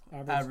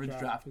 Average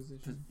draft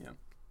position. Yeah.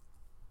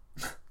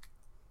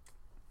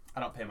 I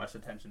don't pay much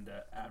attention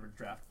to average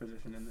draft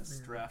position in this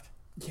draft.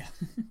 Yeah.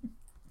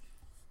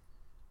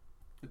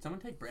 Did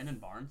someone take Brandon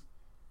Barnes?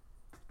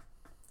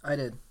 I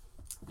did.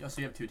 Oh,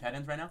 so you have 2 tight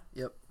ends right now?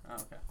 Yep. Oh,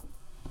 okay.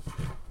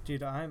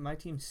 Dude, my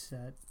team's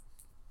set.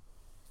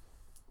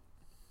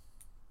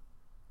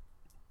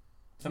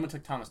 Someone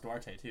took Thomas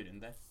Duarte too, didn't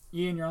they?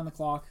 Ian, you're on the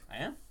clock. I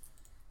am?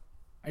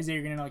 Isaiah,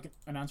 you're gonna like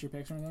announce your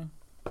picks or anything?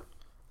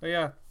 Oh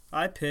yeah,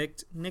 I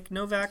picked Nick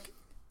Novak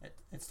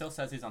It still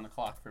says he's on the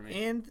clock for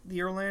me. and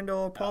the Orlando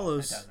Oh,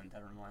 Apollos it doesn't.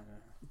 Never mind.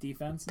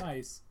 Defense,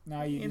 nice.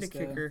 Now you and a just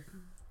kicker.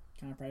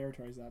 kind of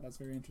prioritize that. That's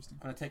very interesting.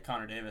 I'm going to take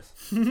Connor Davis.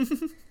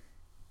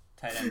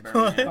 Tight end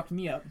Birmingham. Fucked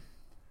me up.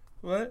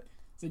 What?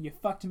 Said you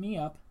fucked me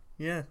up.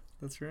 Yeah,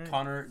 that's right.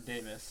 Connor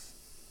Davis.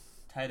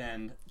 Tight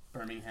end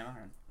Birmingham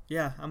Iron.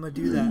 Yeah, I'm gonna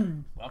do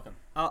that. Welcome.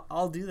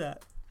 I'll do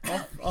that.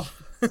 Oh,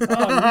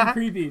 you're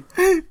creepy.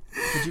 Did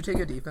you take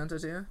a defense,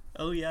 Isaiah?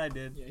 Oh yeah, I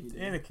did. Yeah, he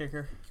did. And a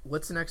kicker.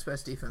 What's the next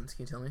best defense?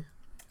 Can you tell me?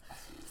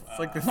 It's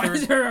like the Why is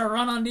third. there a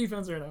run on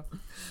defense right now?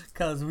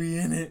 Cause we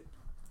in it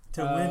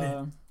to win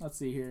it. Let's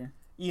see here.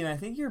 Ian, I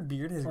think your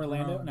beard has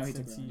Orlando? grown No, he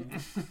took since you. Orlando.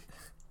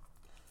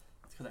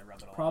 It's because I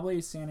rub it all. Probably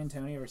San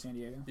Antonio or San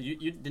Diego.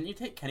 Didn't you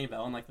take Kenny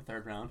Bell in like the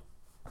 3rd round?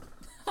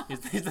 He's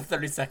the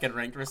 32nd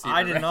ranked receiver.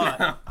 I did right not.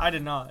 now. I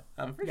did not.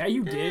 I'm pretty Yeah, sure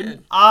you did.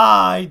 did.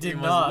 I He did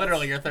was not.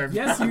 literally your 3rd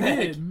Yes, you round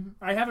pick. did.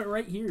 I have it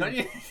right here.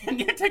 Didn't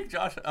you take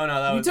Josh? Oh no,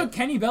 that You was. took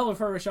Kenny Bell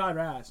before Rashad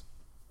Rash.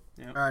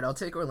 All right, I'll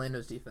take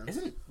Orlando's defense.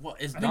 Isn't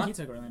what is I think Don? he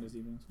took Orlando's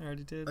defense. I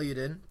already did. Oh, you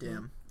did?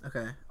 Damn.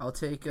 Okay, I'll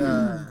take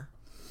San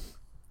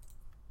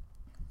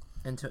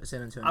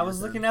Antonio. I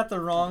was looking at the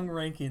wrong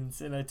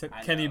rankings and I took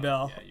Kenny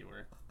Bell. Yeah, you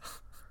were.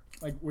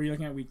 Like, were you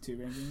looking at week 2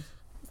 rankings?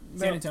 No.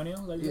 San Antonio? Is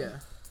that what you Yeah.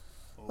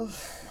 Oh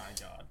my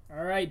god, said?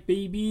 All right,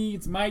 baby,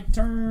 it's my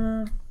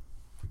turn.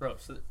 bro.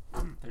 So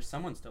there's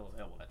someone still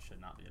available that should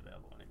not be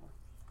available anymore.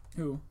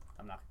 Who?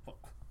 I'm not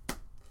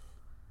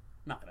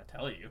gonna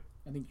tell you.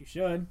 I think you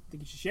should. I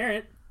think you should share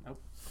it.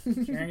 Nope.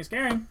 Sharing is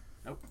caring.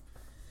 Nope.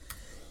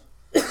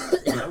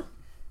 Nope.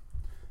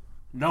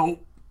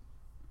 Nope.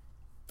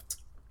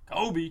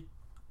 Kobe.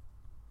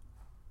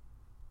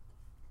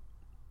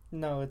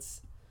 No,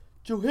 it's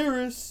Joe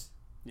Harris.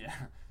 Yeah.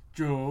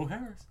 Joe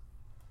Harris.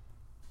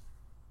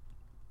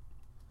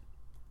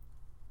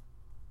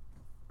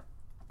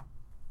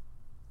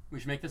 We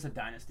should make this a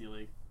dynasty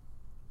league.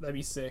 That'd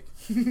be sick.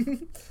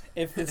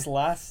 If this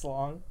lasts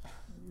long.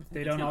 If they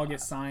It's don't gonna all get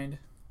last. signed.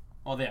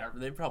 Well, they are.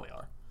 They probably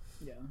are.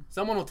 Yeah.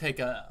 Someone will take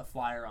a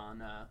flyer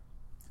on.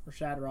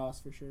 Rashad Ross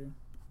for sure.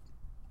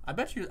 I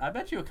bet you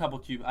a couple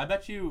cube. I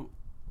bet you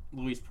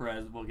Luis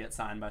Perez will get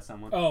signed by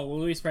someone. Oh, well,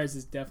 Luis Perez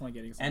is definitely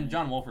getting signed. And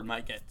John Wolford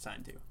might get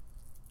signed too.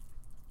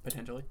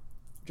 Potentially.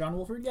 John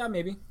Wolford? Yeah,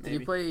 maybe. Did he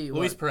play?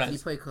 Luis What? Perez. Did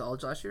he play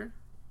college last year?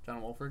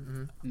 John Wolford?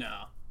 Mhm.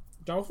 No.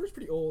 John Wolford's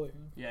pretty old. I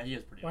think. Yeah, he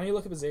is pretty Why old. don't you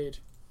look up his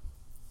age?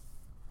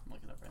 I'm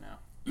looking it up right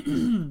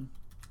now.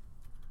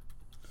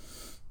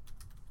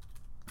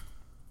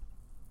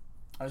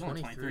 I was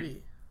only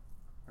 23.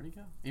 Where'd he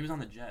go? He was on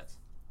the Jets.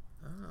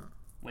 Oh.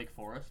 Wake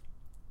Forest.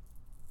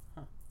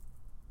 Huh.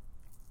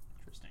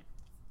 Interesting.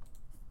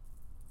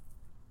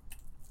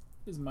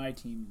 What does my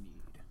team need?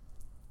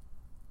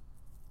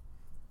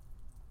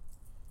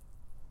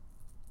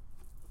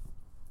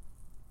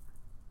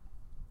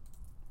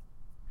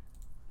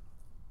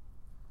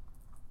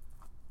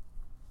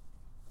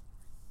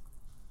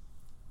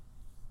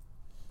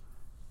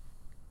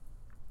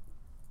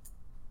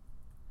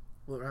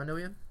 What round are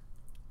we in?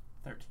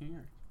 13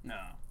 or no?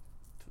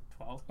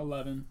 12?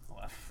 11.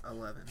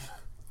 11.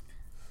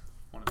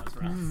 One of those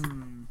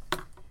rounds.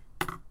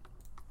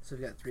 So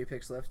we've got 3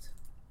 picks left.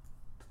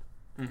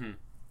 Mm-hmm.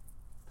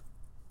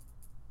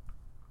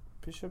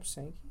 Bishop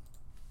Sankey?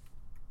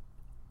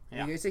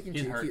 Yeah. Are you guys taking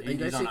He's two? hurt. Are you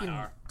guys He's on taking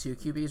IR. 2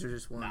 QBs or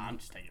just one? Nah, I'm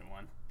just taking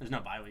one. There's no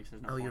bye weeks.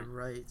 There's no Oh, point. you're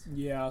right.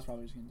 Yeah, I was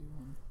probably just gonna do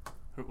one.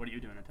 What are you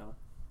doing, Attila?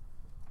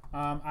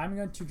 I'm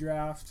going to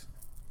draft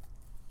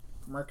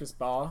Marcus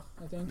Baugh,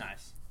 I think.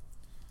 Nice.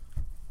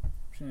 I'm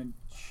just gonna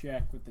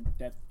check with the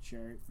depth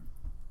chart.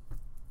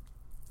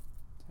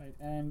 Tight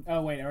end.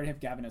 Oh wait, I already have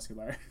Gavin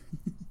Escobar.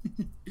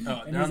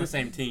 Oh, And they're on the he's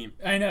same team.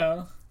 I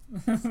know.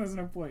 There's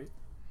no point.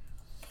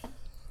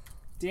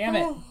 Damn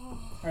it. All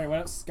right,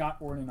 what else?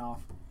 Scott Ornanoff.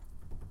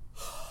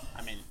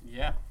 I mean,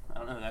 yeah. I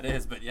don't know who that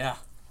is, but yeah.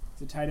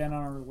 It's a tight end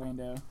on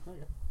Orlando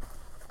Okay.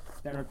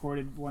 that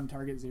recorded 1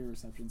 target, 0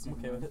 receptions. I'm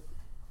okay with it.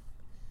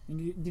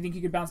 Do you think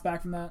you could bounce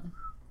back from that?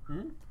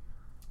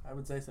 I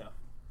would say so.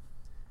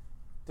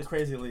 The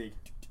crazy league.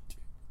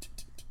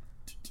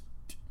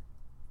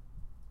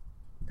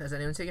 Has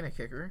anyone taken a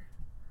kicker?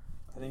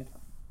 I think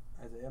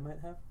Isaiah might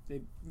have.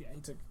 He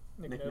took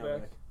Nick Nick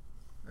Novak.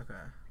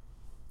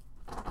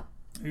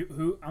 Okay.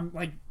 Who I'm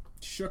like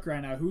shook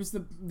right now. Who's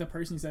the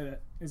person you said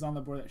that is on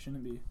the board that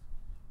shouldn't be?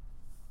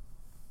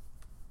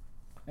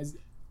 As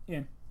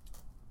Ian.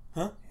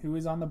 Huh? Who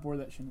is on the board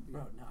that shouldn't be?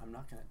 Bro, no, I'm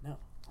not gonna. No,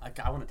 I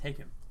want to take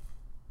him.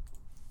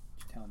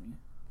 Tell me.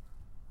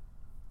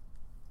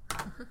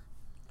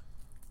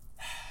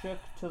 Shook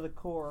to the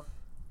core.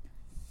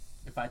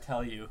 If I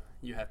tell you,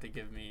 you have to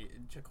give me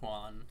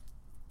Jaquan.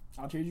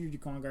 I'll trade you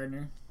Jaquan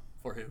Gardner.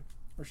 For who?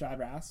 Rashad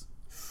Rass.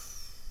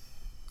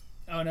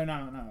 Oh no.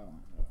 Never mind.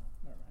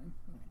 I'm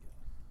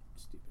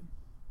stupid.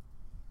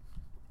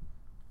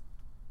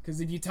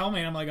 Because if you tell me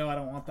and I'm like, oh, I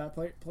don't want that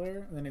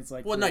player, then it's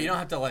like. Well, no, you don't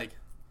have to like.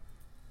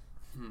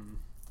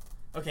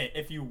 Okay,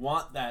 if you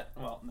want that,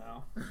 well,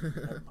 no.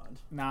 Never mind.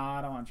 Nah,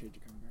 I don't want to trade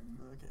Jaquan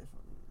Gardner. Okay,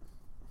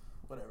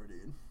 whatever,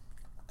 dude.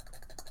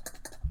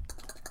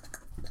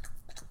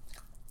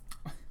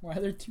 Why are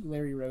there 2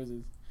 Larry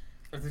Roses?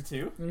 Are there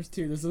 2? There's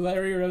 2. There's a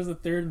Larry Rose the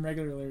third and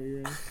regular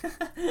Larry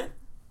Rose.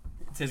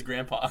 It's his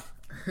grandpa.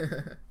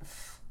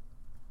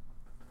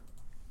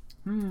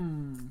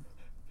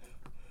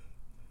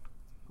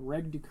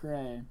 Greg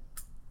Ducray.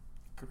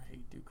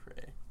 Greg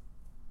Ducray.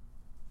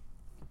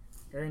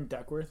 Aaron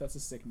Duckworth, that's a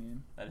sick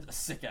name. That is a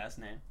sick ass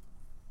name.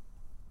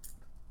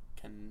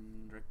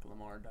 Kendrick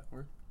Lamar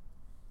Duckworth.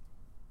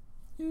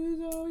 It was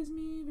always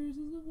me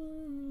versus the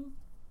world.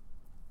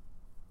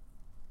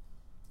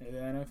 And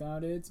then I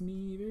found it's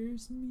me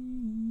versus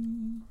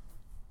me.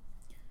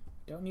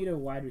 Don't need a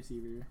wide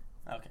receiver.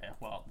 Okay,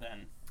 well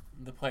then,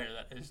 the player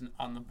that is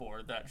on the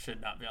board that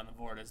should not be on the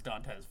board is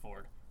Dontez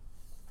Ford.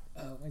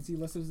 Oh, is he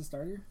listed as a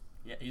starter?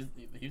 Yeah, he was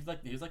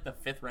like the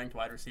 5th ranked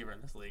wide receiver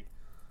in this league,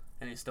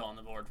 and he's still on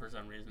the board for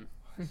some reason.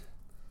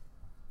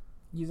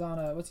 He's on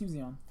what team is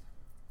he on?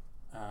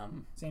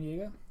 San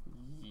Diego?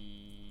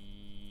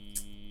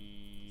 He's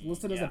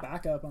listed as a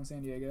backup on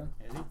San Diego.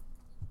 Is he?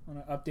 On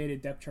an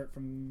updated depth chart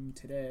from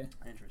today.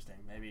 Interesting.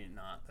 Maybe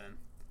not then.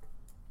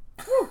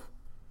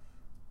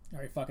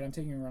 Alright, fuck it. I'm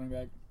taking a running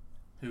back.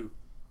 Who?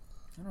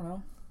 I don't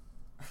know.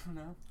 I don't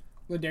know.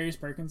 Ladarius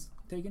Perkins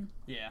taken?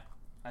 Yeah,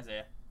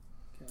 Isaiah.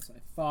 Okay, that's what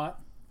I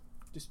thought.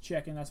 Just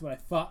checking. That's what I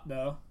thought,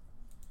 though.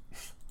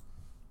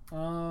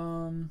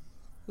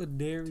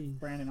 Ladarius.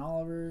 Brandon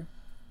Oliver.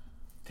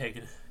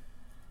 Taken.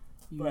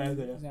 By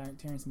Isaiah.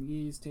 Terrence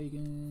McGee's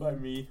taken. By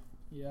me.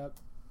 Yep.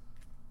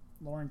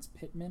 Lawrence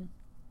Pittman.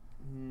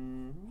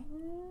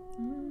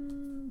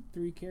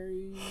 3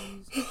 carries.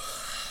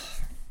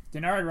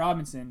 Denard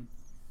Robinson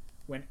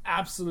went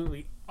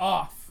absolutely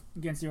off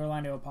against the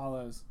Orlando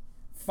Apollos.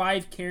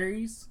 5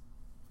 carries,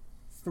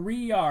 3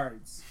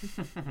 yards,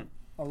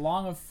 a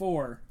long of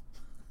 4.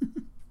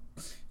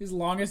 His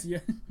longest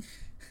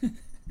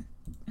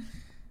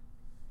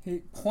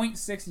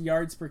 0.6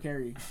 yards per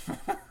carry.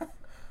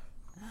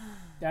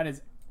 That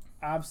is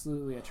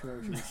absolutely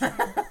atrocious.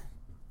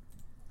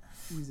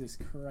 Jesus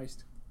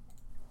Christ.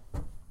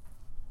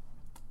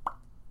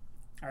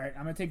 Alright,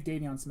 I'm going to take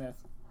Davion Smith.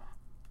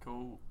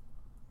 Cool.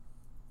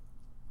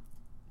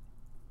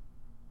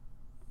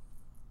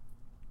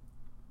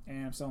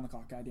 And I'm still on the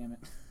clock, goddammit.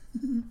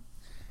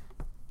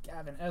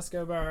 Gavin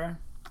Escobar.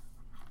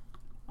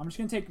 I'm just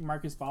going to take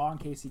Marcus Baugh in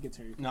case he gets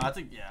hurt. No, that's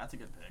a good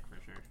pick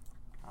for sure.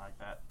 I like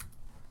that.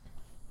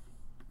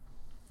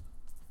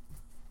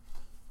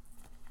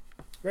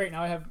 Great,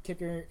 now I have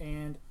kicker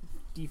and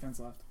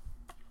defense left.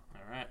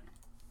 All right.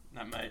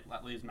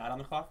 That leaves Matt on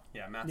the clock?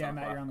 Yeah, Matt's Yeah, on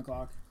the Matt, clock. you're on the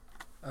clock.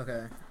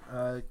 Okay.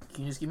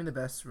 Can you just give me the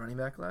best running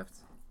back left?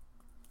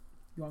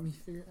 You want me to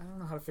figure... I don't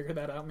know how to figure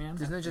that out, man.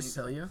 Doesn't it just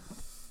tell you?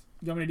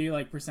 You want me to do,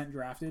 like, percent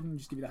drafted and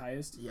just give you the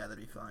highest? Yeah, that'd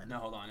be fine. No,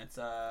 hold on. It's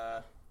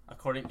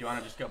according. Do you want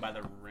to just go by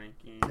the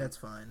ranking? That's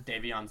fine.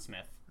 Davion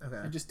Smith. Okay.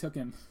 I just took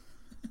him.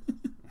 Do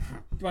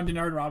you want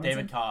Denard Robinson?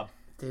 David Cobb.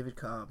 David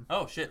Cobb.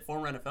 Oh shit,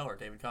 former NFLer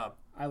David Cobb.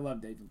 I love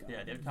David Cobb.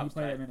 Yeah, David He Cobb's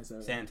played tight. at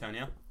Minnesota. San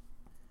Antonio. Do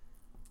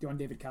you want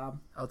David Cobb?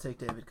 I'll take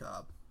David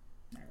Cobb.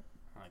 I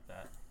like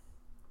that.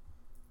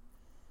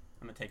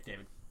 I'm gonna take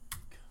David.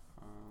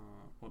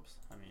 Whoops.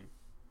 I mean,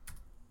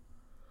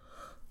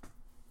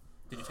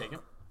 did you take him?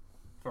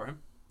 For him?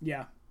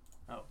 Yeah,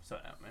 Oh, so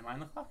am I on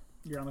the clock?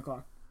 you're on the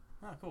clock.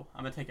 Oh, cool.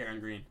 I'm gonna take Aaron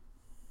Green.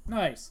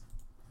 Nice.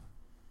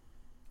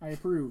 I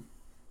approve.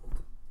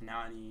 Now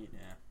I need.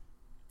 Yeah.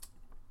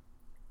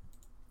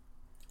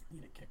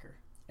 Need a kicker.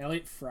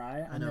 Elliot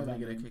Fry. I know I'm that gonna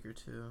get a name. kicker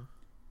too.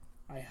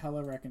 I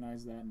hella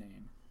recognize that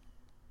name.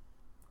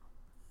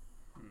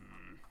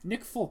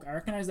 Nick Folk. I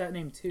recognize that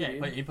name too. Yeah,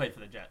 dude. he played for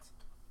the Jets.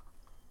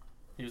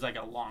 He was like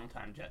a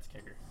long-time Jets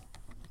kicker.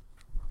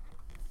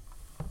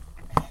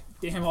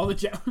 Damn, all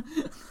the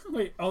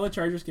wait, all the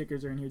Chargers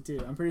kickers are in here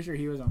too. I'm pretty sure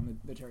he was on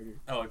the Chargers.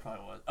 Oh, he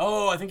probably was.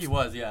 Oh, I think he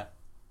was, yeah.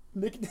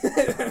 Nick,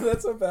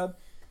 that's so bad.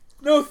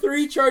 No,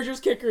 3 Chargers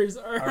kickers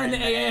are in the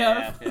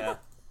AAF. Yeah.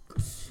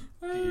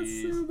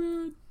 That's so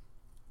bad.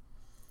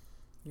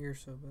 You're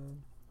so bad.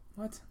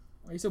 What?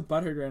 Why are you so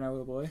butthurt right now,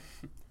 little boy?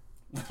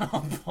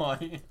 Oh,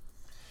 boy.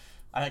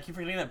 I keep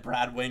forgetting that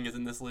Brad Wing is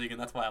in this league, and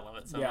that's why I love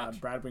it so yeah, much.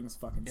 Brad Wing's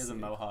fucking He has a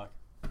sick. mohawk.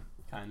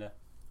 Kinda.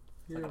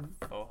 It's You're, like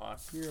a faux hawk.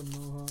 you're a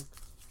mohawk.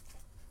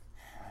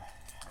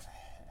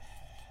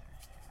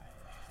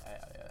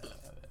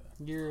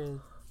 You're a...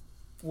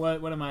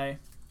 What am I?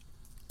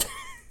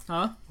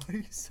 Huh? Why are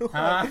you so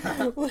Huh?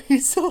 hyper? Why are you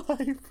so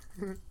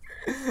hyper?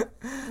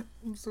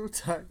 I'm so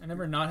tired. I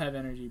never not have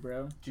energy,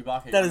 bro.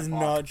 Chewbacca, That you're is on the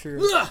clock. not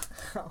true.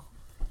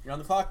 You're on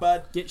the clock,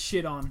 bud. Get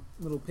shit on,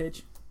 little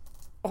pitch.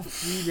 Oh.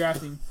 Who are you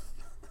drafting?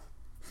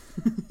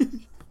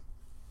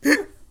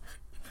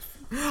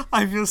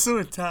 I feel so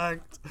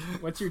attacked.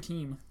 What's your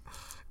team?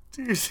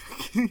 Dude.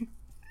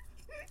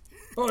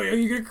 Oh, are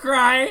you gonna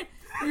cry?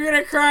 You're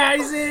gonna cry,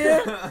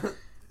 Isaiah?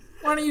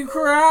 Why don't you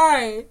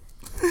cry?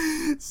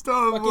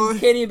 Stop, Fucking boy.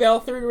 Kenny Bell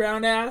third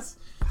round ass.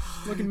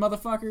 Looking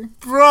motherfucker.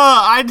 Bruh,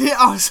 I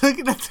was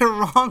looking at the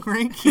wrong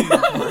ranking.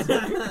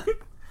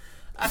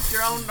 That's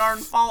your own darn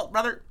fault,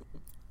 brother.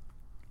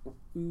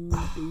 Ooh,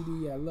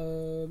 baby, I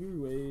love your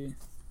way.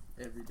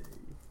 Every day.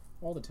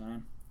 All the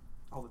time.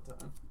 All the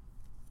time.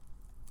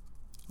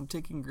 I'm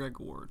taking Greg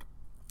Ward.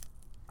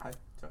 I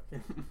took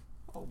him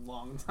a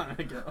long time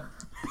ago.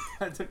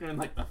 I took him in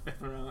like the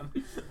 5th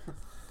round.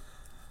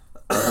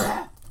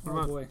 Oh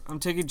What boy. I'm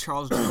taking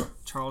Charles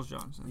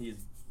Johnson. He's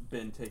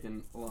been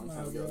taken a long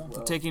time Oh, ago yeah. as well.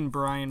 I'm taking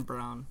Brian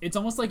Brown. It's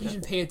almost like you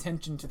should pay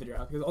attention to the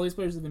draft because all these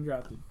players have been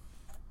drafted.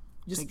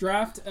 Just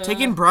draft.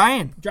 Taking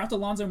Brian. Draft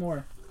Alonzo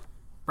Moore.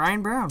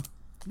 Brian Brown.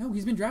 No,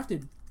 he's been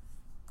drafted.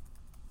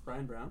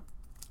 Brian Brown?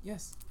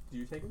 Yes, Did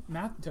you take him?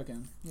 Matt took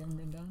him. You haven't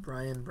written down.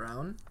 Brian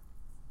Brown?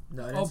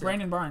 No, I didn't Oh, say-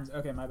 Brandon Barnes.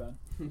 Okay, my bad.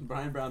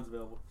 Brian Brown's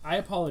available. I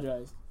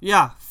apologize.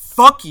 Yeah,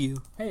 fuck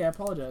you. Hey, I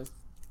apologize.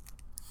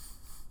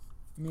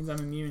 It means I'm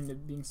immune to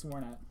being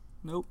sworn at.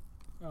 Nope.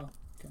 Oh,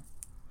 okay.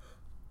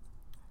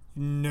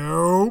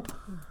 Nope.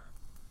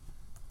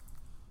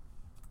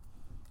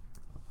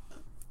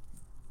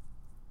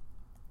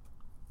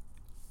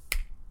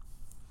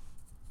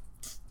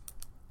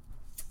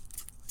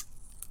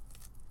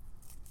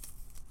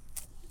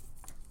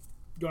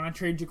 Do you want to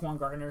trade Jaquan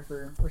Gardner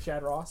for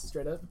Rashad Ross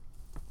straight up?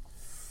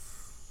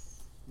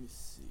 Let me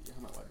see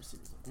how my wide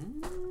receivers look.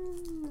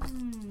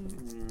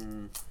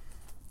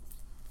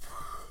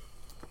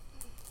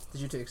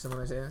 Did you take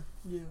someone, Isaiah?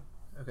 Yeah.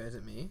 Okay, is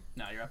it me?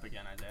 No, you're up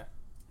again, Isaiah.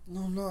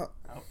 No, I'm not.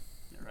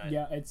 You're right.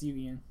 Yeah, it's you,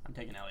 Ian. I'm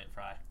taking Elliot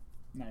Fry.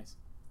 Nice.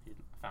 I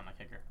found my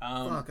kicker.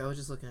 Fuck, I was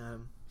just looking at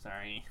him.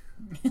 Sorry.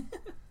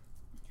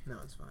 No,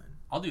 it's fine.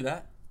 I'll do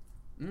that.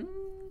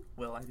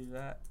 Will I do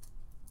that?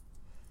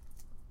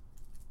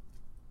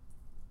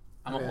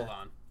 I'm gonna Okay.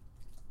 hold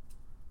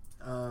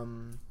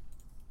on.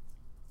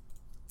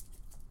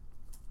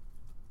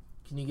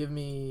 Can you give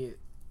me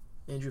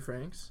Andrew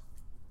Franks?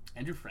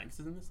 Andrew Franks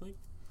is in this league?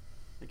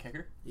 The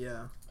kicker?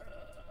 Yeah.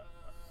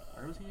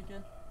 Where was he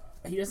again?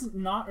 He doesn't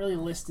not really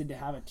listed to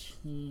have a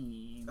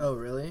team. Oh,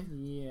 really?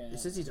 Yeah. It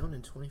says he's owned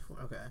in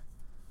 24. Okay.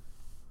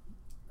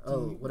 Do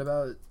Oh, you- what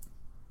about...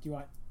 Do you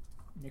want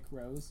Nick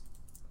Rose?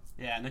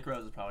 Yeah, Nick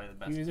Rose is probably the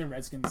best. He was a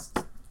Redskins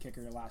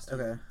kicker last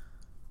year. Okay.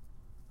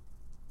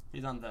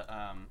 He's on the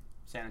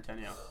San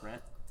Antonio,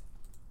 right?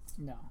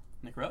 No.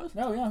 Nick Rose?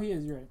 No, yeah, he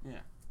is. You're right. Yeah.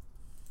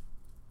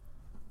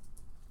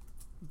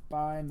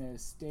 By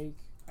mistake,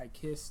 I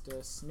kissed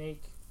a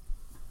snake.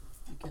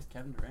 You kissed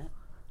Kevin Durant?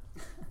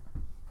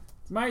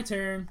 It's my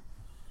turn.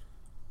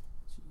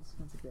 Jeez,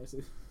 that's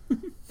aggressive.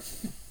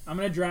 I'm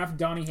gonna draft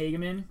Donnie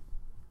Hageman,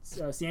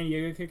 San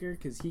Diego kicker,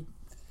 because he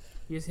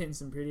is hitting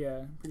some pretty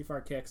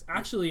far kicks.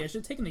 Actually, I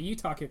should have taken the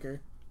Utah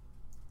kicker.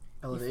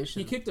 Elevation.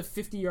 He kicked a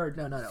 50-yard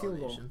No, not field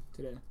goal elevation.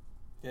 today.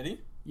 Did he?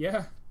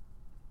 Yeah.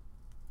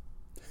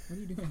 What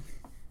are you doing?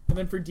 And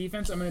then for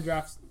defense, I'm gonna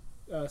draft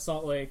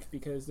Salt Lake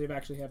because they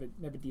have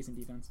a decent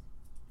defense.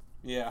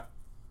 Yeah.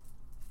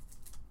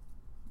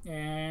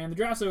 And the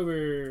draft's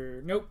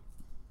over. Nope.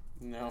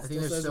 No. I think Still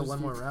there's says still there's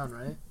one more three. round,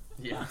 right?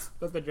 Yeah.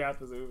 But the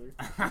draft is over.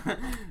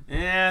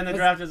 And the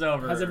draft is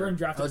over. Has everyone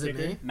drafted Oh, a is it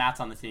kicker? me? Matt's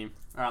on the team.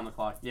 Or on the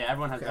clock. Yeah,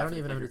 everyone has Okay, I don't drafted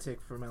even a know who kicker. to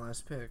take for my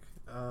last pick.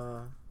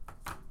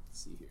 Let's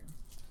see here.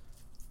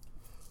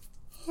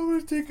 I'm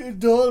gonna take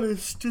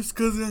Adonis just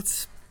because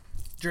that's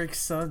Drake's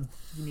son.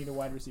 You need a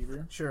wide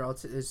receiver. Sure,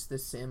 is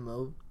this Sam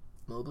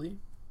Mobley?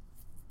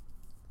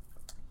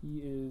 He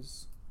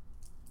is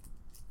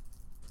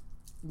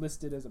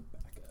listed as a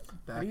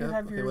backup. Backup? How do you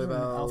have Okay, yours what in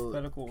about...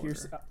 alphabetical order?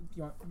 Pierce,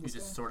 you want You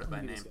just sort it by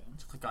name. This guy.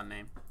 Just click on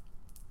name.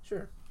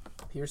 Sure.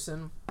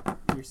 Pearson?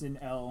 Pearson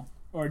L.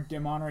 Or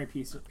Demonre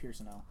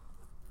Pearsonell.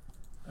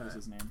 That was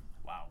his name.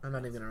 Wow. I'm not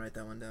even gonna write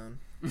that one down.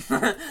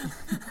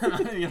 I'm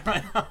not even gonna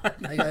write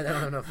that one I don't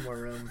have enough more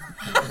room.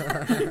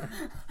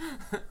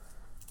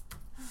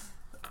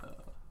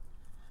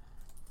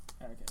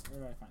 Okay, where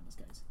do I find this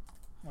guys?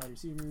 Wide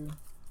receiver.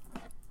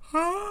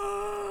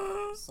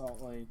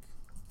 Salt Lake.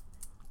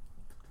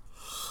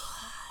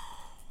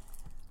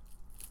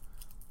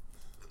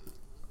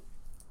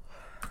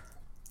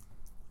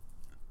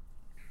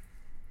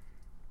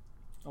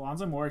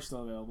 Alonzo Moore is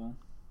still available.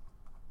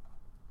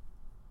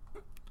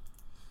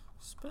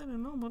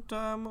 Spending all my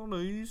time on the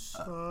east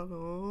side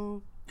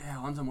of... Yeah,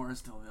 Alonzo Moore is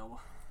still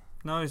available.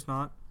 No, he's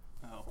not.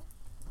 Oh.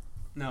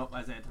 No,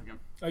 Isaiah took him.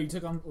 Oh, you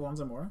took on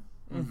Alonzo Moore?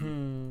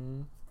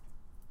 Mm-hmm.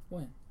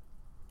 When?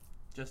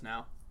 Just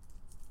now.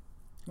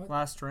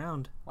 Last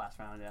round. Last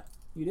round, yeah.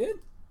 You did?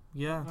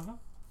 Yeah. Uh-huh.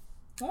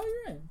 Oh,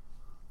 you're right.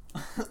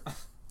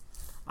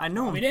 I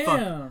know I'm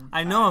damn.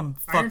 I know I'm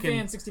Iron fucking...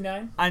 Fan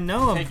 69. I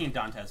know I'm... Taking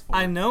Dantes forward.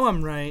 I know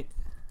I'm right.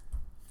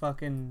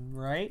 Fucking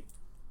right?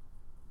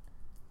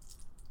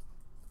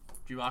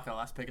 Chewbacca,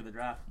 last pick of the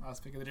draft.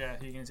 Last pick of the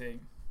draft. Who are you going to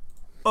take?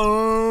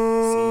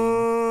 Oh.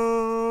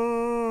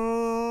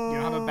 You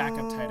don't have a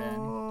backup tight end.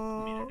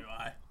 Neither do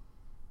I.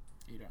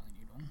 You don't really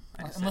need one.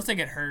 I just Unless said- they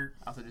get hurt.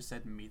 I also just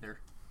said neither.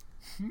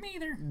 Me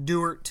either.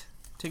 Dewart.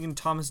 Taking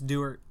Thomas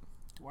Dewart.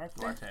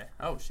 Duarte.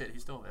 Oh, shit,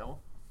 he's still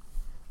available.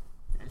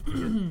 Yeah, he's pretty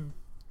good.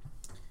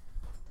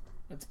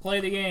 Let's play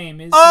the game.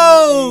 Is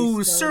Oh,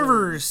 he a starter?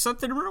 servers.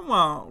 Something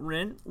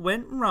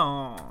went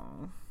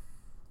wrong.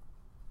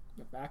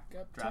 The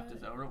backup Draft tight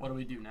is over. What do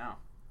we do now?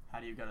 How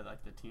do you go to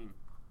like the team?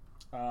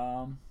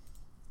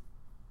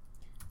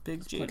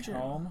 Big J. Click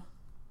home.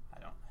 I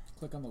don't.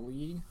 Click on the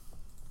league.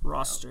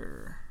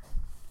 Roster.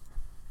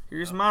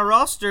 Here's my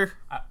roster.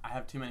 I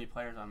have too many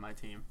players on my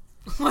team.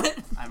 What?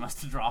 I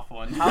must drop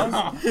one.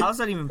 How's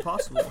that even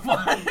possible?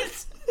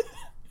 What?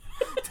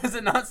 Does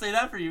it not say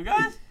that for you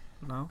guys?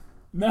 No.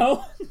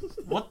 No.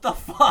 What the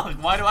fuck?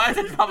 Why do I have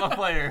to drop a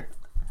player?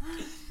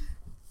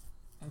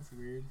 That's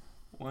weird.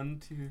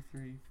 1, 2,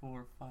 3,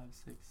 4, 5,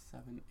 6,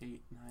 7,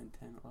 8, 9,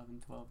 10,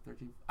 11, 12,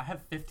 13. I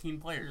have 15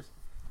 players.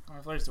 How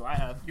many players do I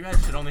have? You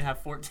guys should only have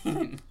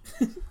 14.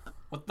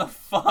 What the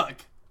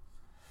fuck?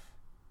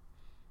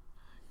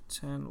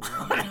 10,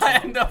 11. I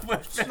end up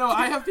with 15. No,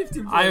 I have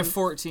 15 players. I have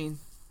 14.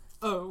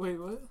 Oh, wait,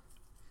 what?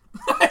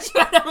 I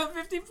should have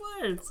 15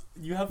 players.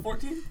 You have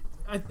 14?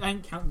 I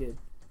didn't count good.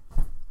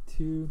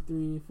 2,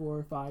 3,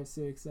 4, 5,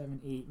 6,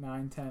 7, 8,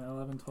 9, 10,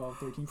 11, 12,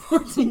 13,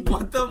 14.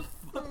 What the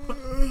fuck?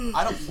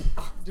 I don't...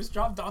 Just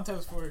drop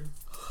Dantes forward.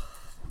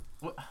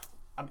 What?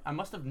 I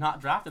must have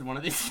not drafted one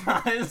of these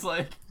guys.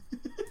 Like,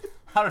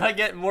 how did I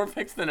get more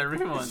picks than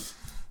everyone?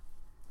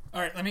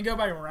 Alright, let me go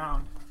by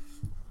round.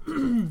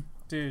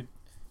 Dude,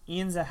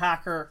 Ian's a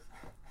hacker.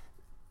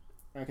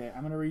 Okay,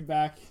 I'm going to read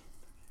back.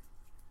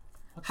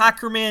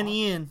 Hacker man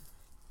Ian.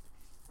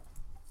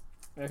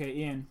 Okay,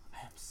 Ian.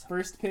 I am so...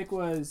 First pick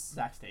was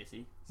Zach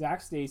Stacy.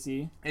 Zach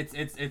Stacy. It's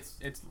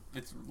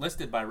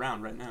listed by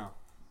round right now.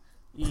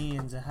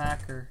 Ian's a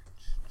hacker.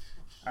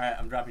 All right,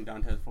 I'm dropping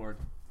Dantes forward.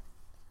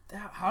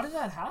 How did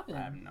that happen?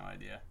 I have no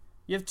idea.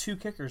 You have 2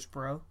 kickers,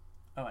 bro.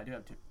 Oh, I do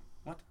have 2.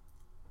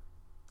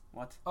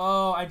 What?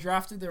 Oh, I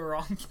drafted the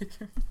wrong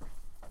kicker.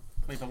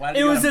 Wait, but why did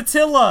It you was go to,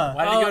 Attila.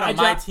 why did you go to I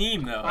my dra-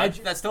 team though? I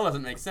That still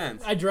doesn't make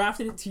sense. I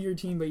drafted it to your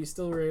team, but you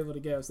still were able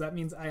to go. So that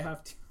means I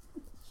have to.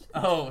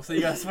 Oh, so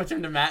you gotta switch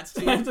him to Matt's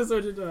I have team? to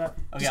switch it to that.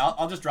 Okay,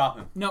 I'll just drop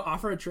him No,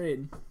 offer a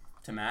trade.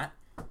 to Matt.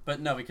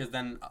 But no, because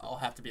then I'll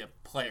have to be a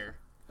player.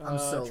 I'm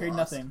so trade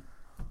lost. nothing.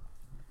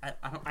 I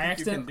don't I think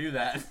you can do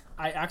that.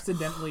 I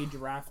accidentally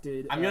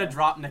drafted. I'm gonna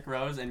drop Nick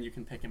Rose and you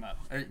can pick him up.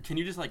 Or can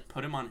you just like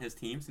put him on his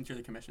team since you're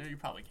the commissioner? You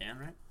probably can,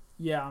 right?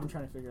 Yeah, I'm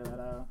trying to figure that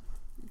out.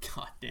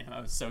 God damn,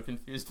 I was so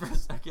confused for a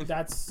second.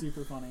 That's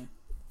super funny.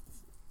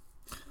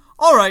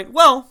 All right,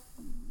 well.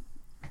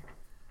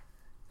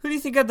 Who do you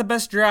think had the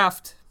best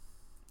draft?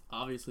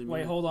 Obviously,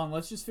 Wait, hold on.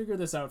 Let's just figure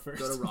this out first.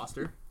 Go to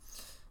roster.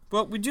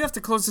 Well, we do have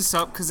to close this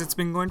up because it's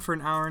been going for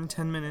an hour and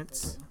 10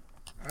 minutes.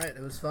 All right,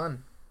 it was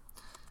fun.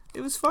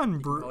 It was fun, You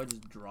can bro. probably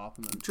just drop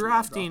him.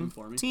 Drafting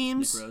for me.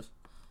 teams. Nick Rose.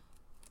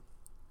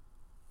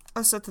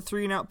 Us at the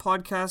 3 and Out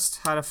podcast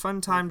had a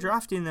fun time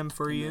drafting them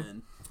for you. And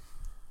then-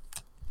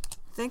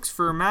 Thanks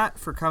for Matt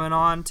for coming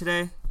on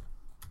today.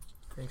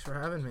 Thanks for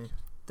having me.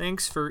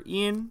 Thanks for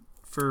Ian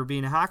for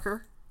being a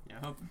hacker.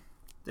 Yeah.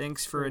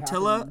 Thanks for For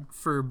Attila hacking.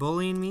 for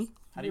bullying me.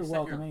 How do you You're set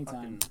welcome your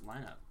anytime. fucking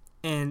lineup?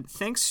 And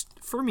thanks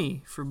for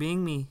me for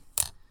being me.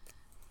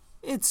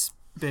 It's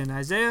been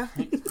Isaiah.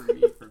 Thanks for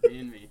me for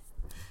being me.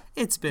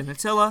 It's been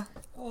Attila.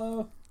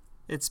 Hello.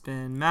 It's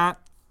been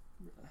Matt.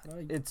 How do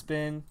I- It's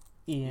been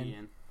Ian.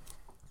 Ian.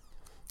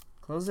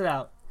 Close it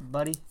out,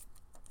 buddy.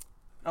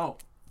 Oh.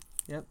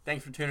 Yep.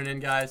 Thanks for tuning in,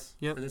 guys.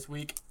 Yep. For this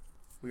week,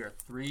 we are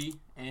 3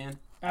 and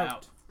Out.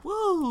 out.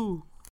 Woo!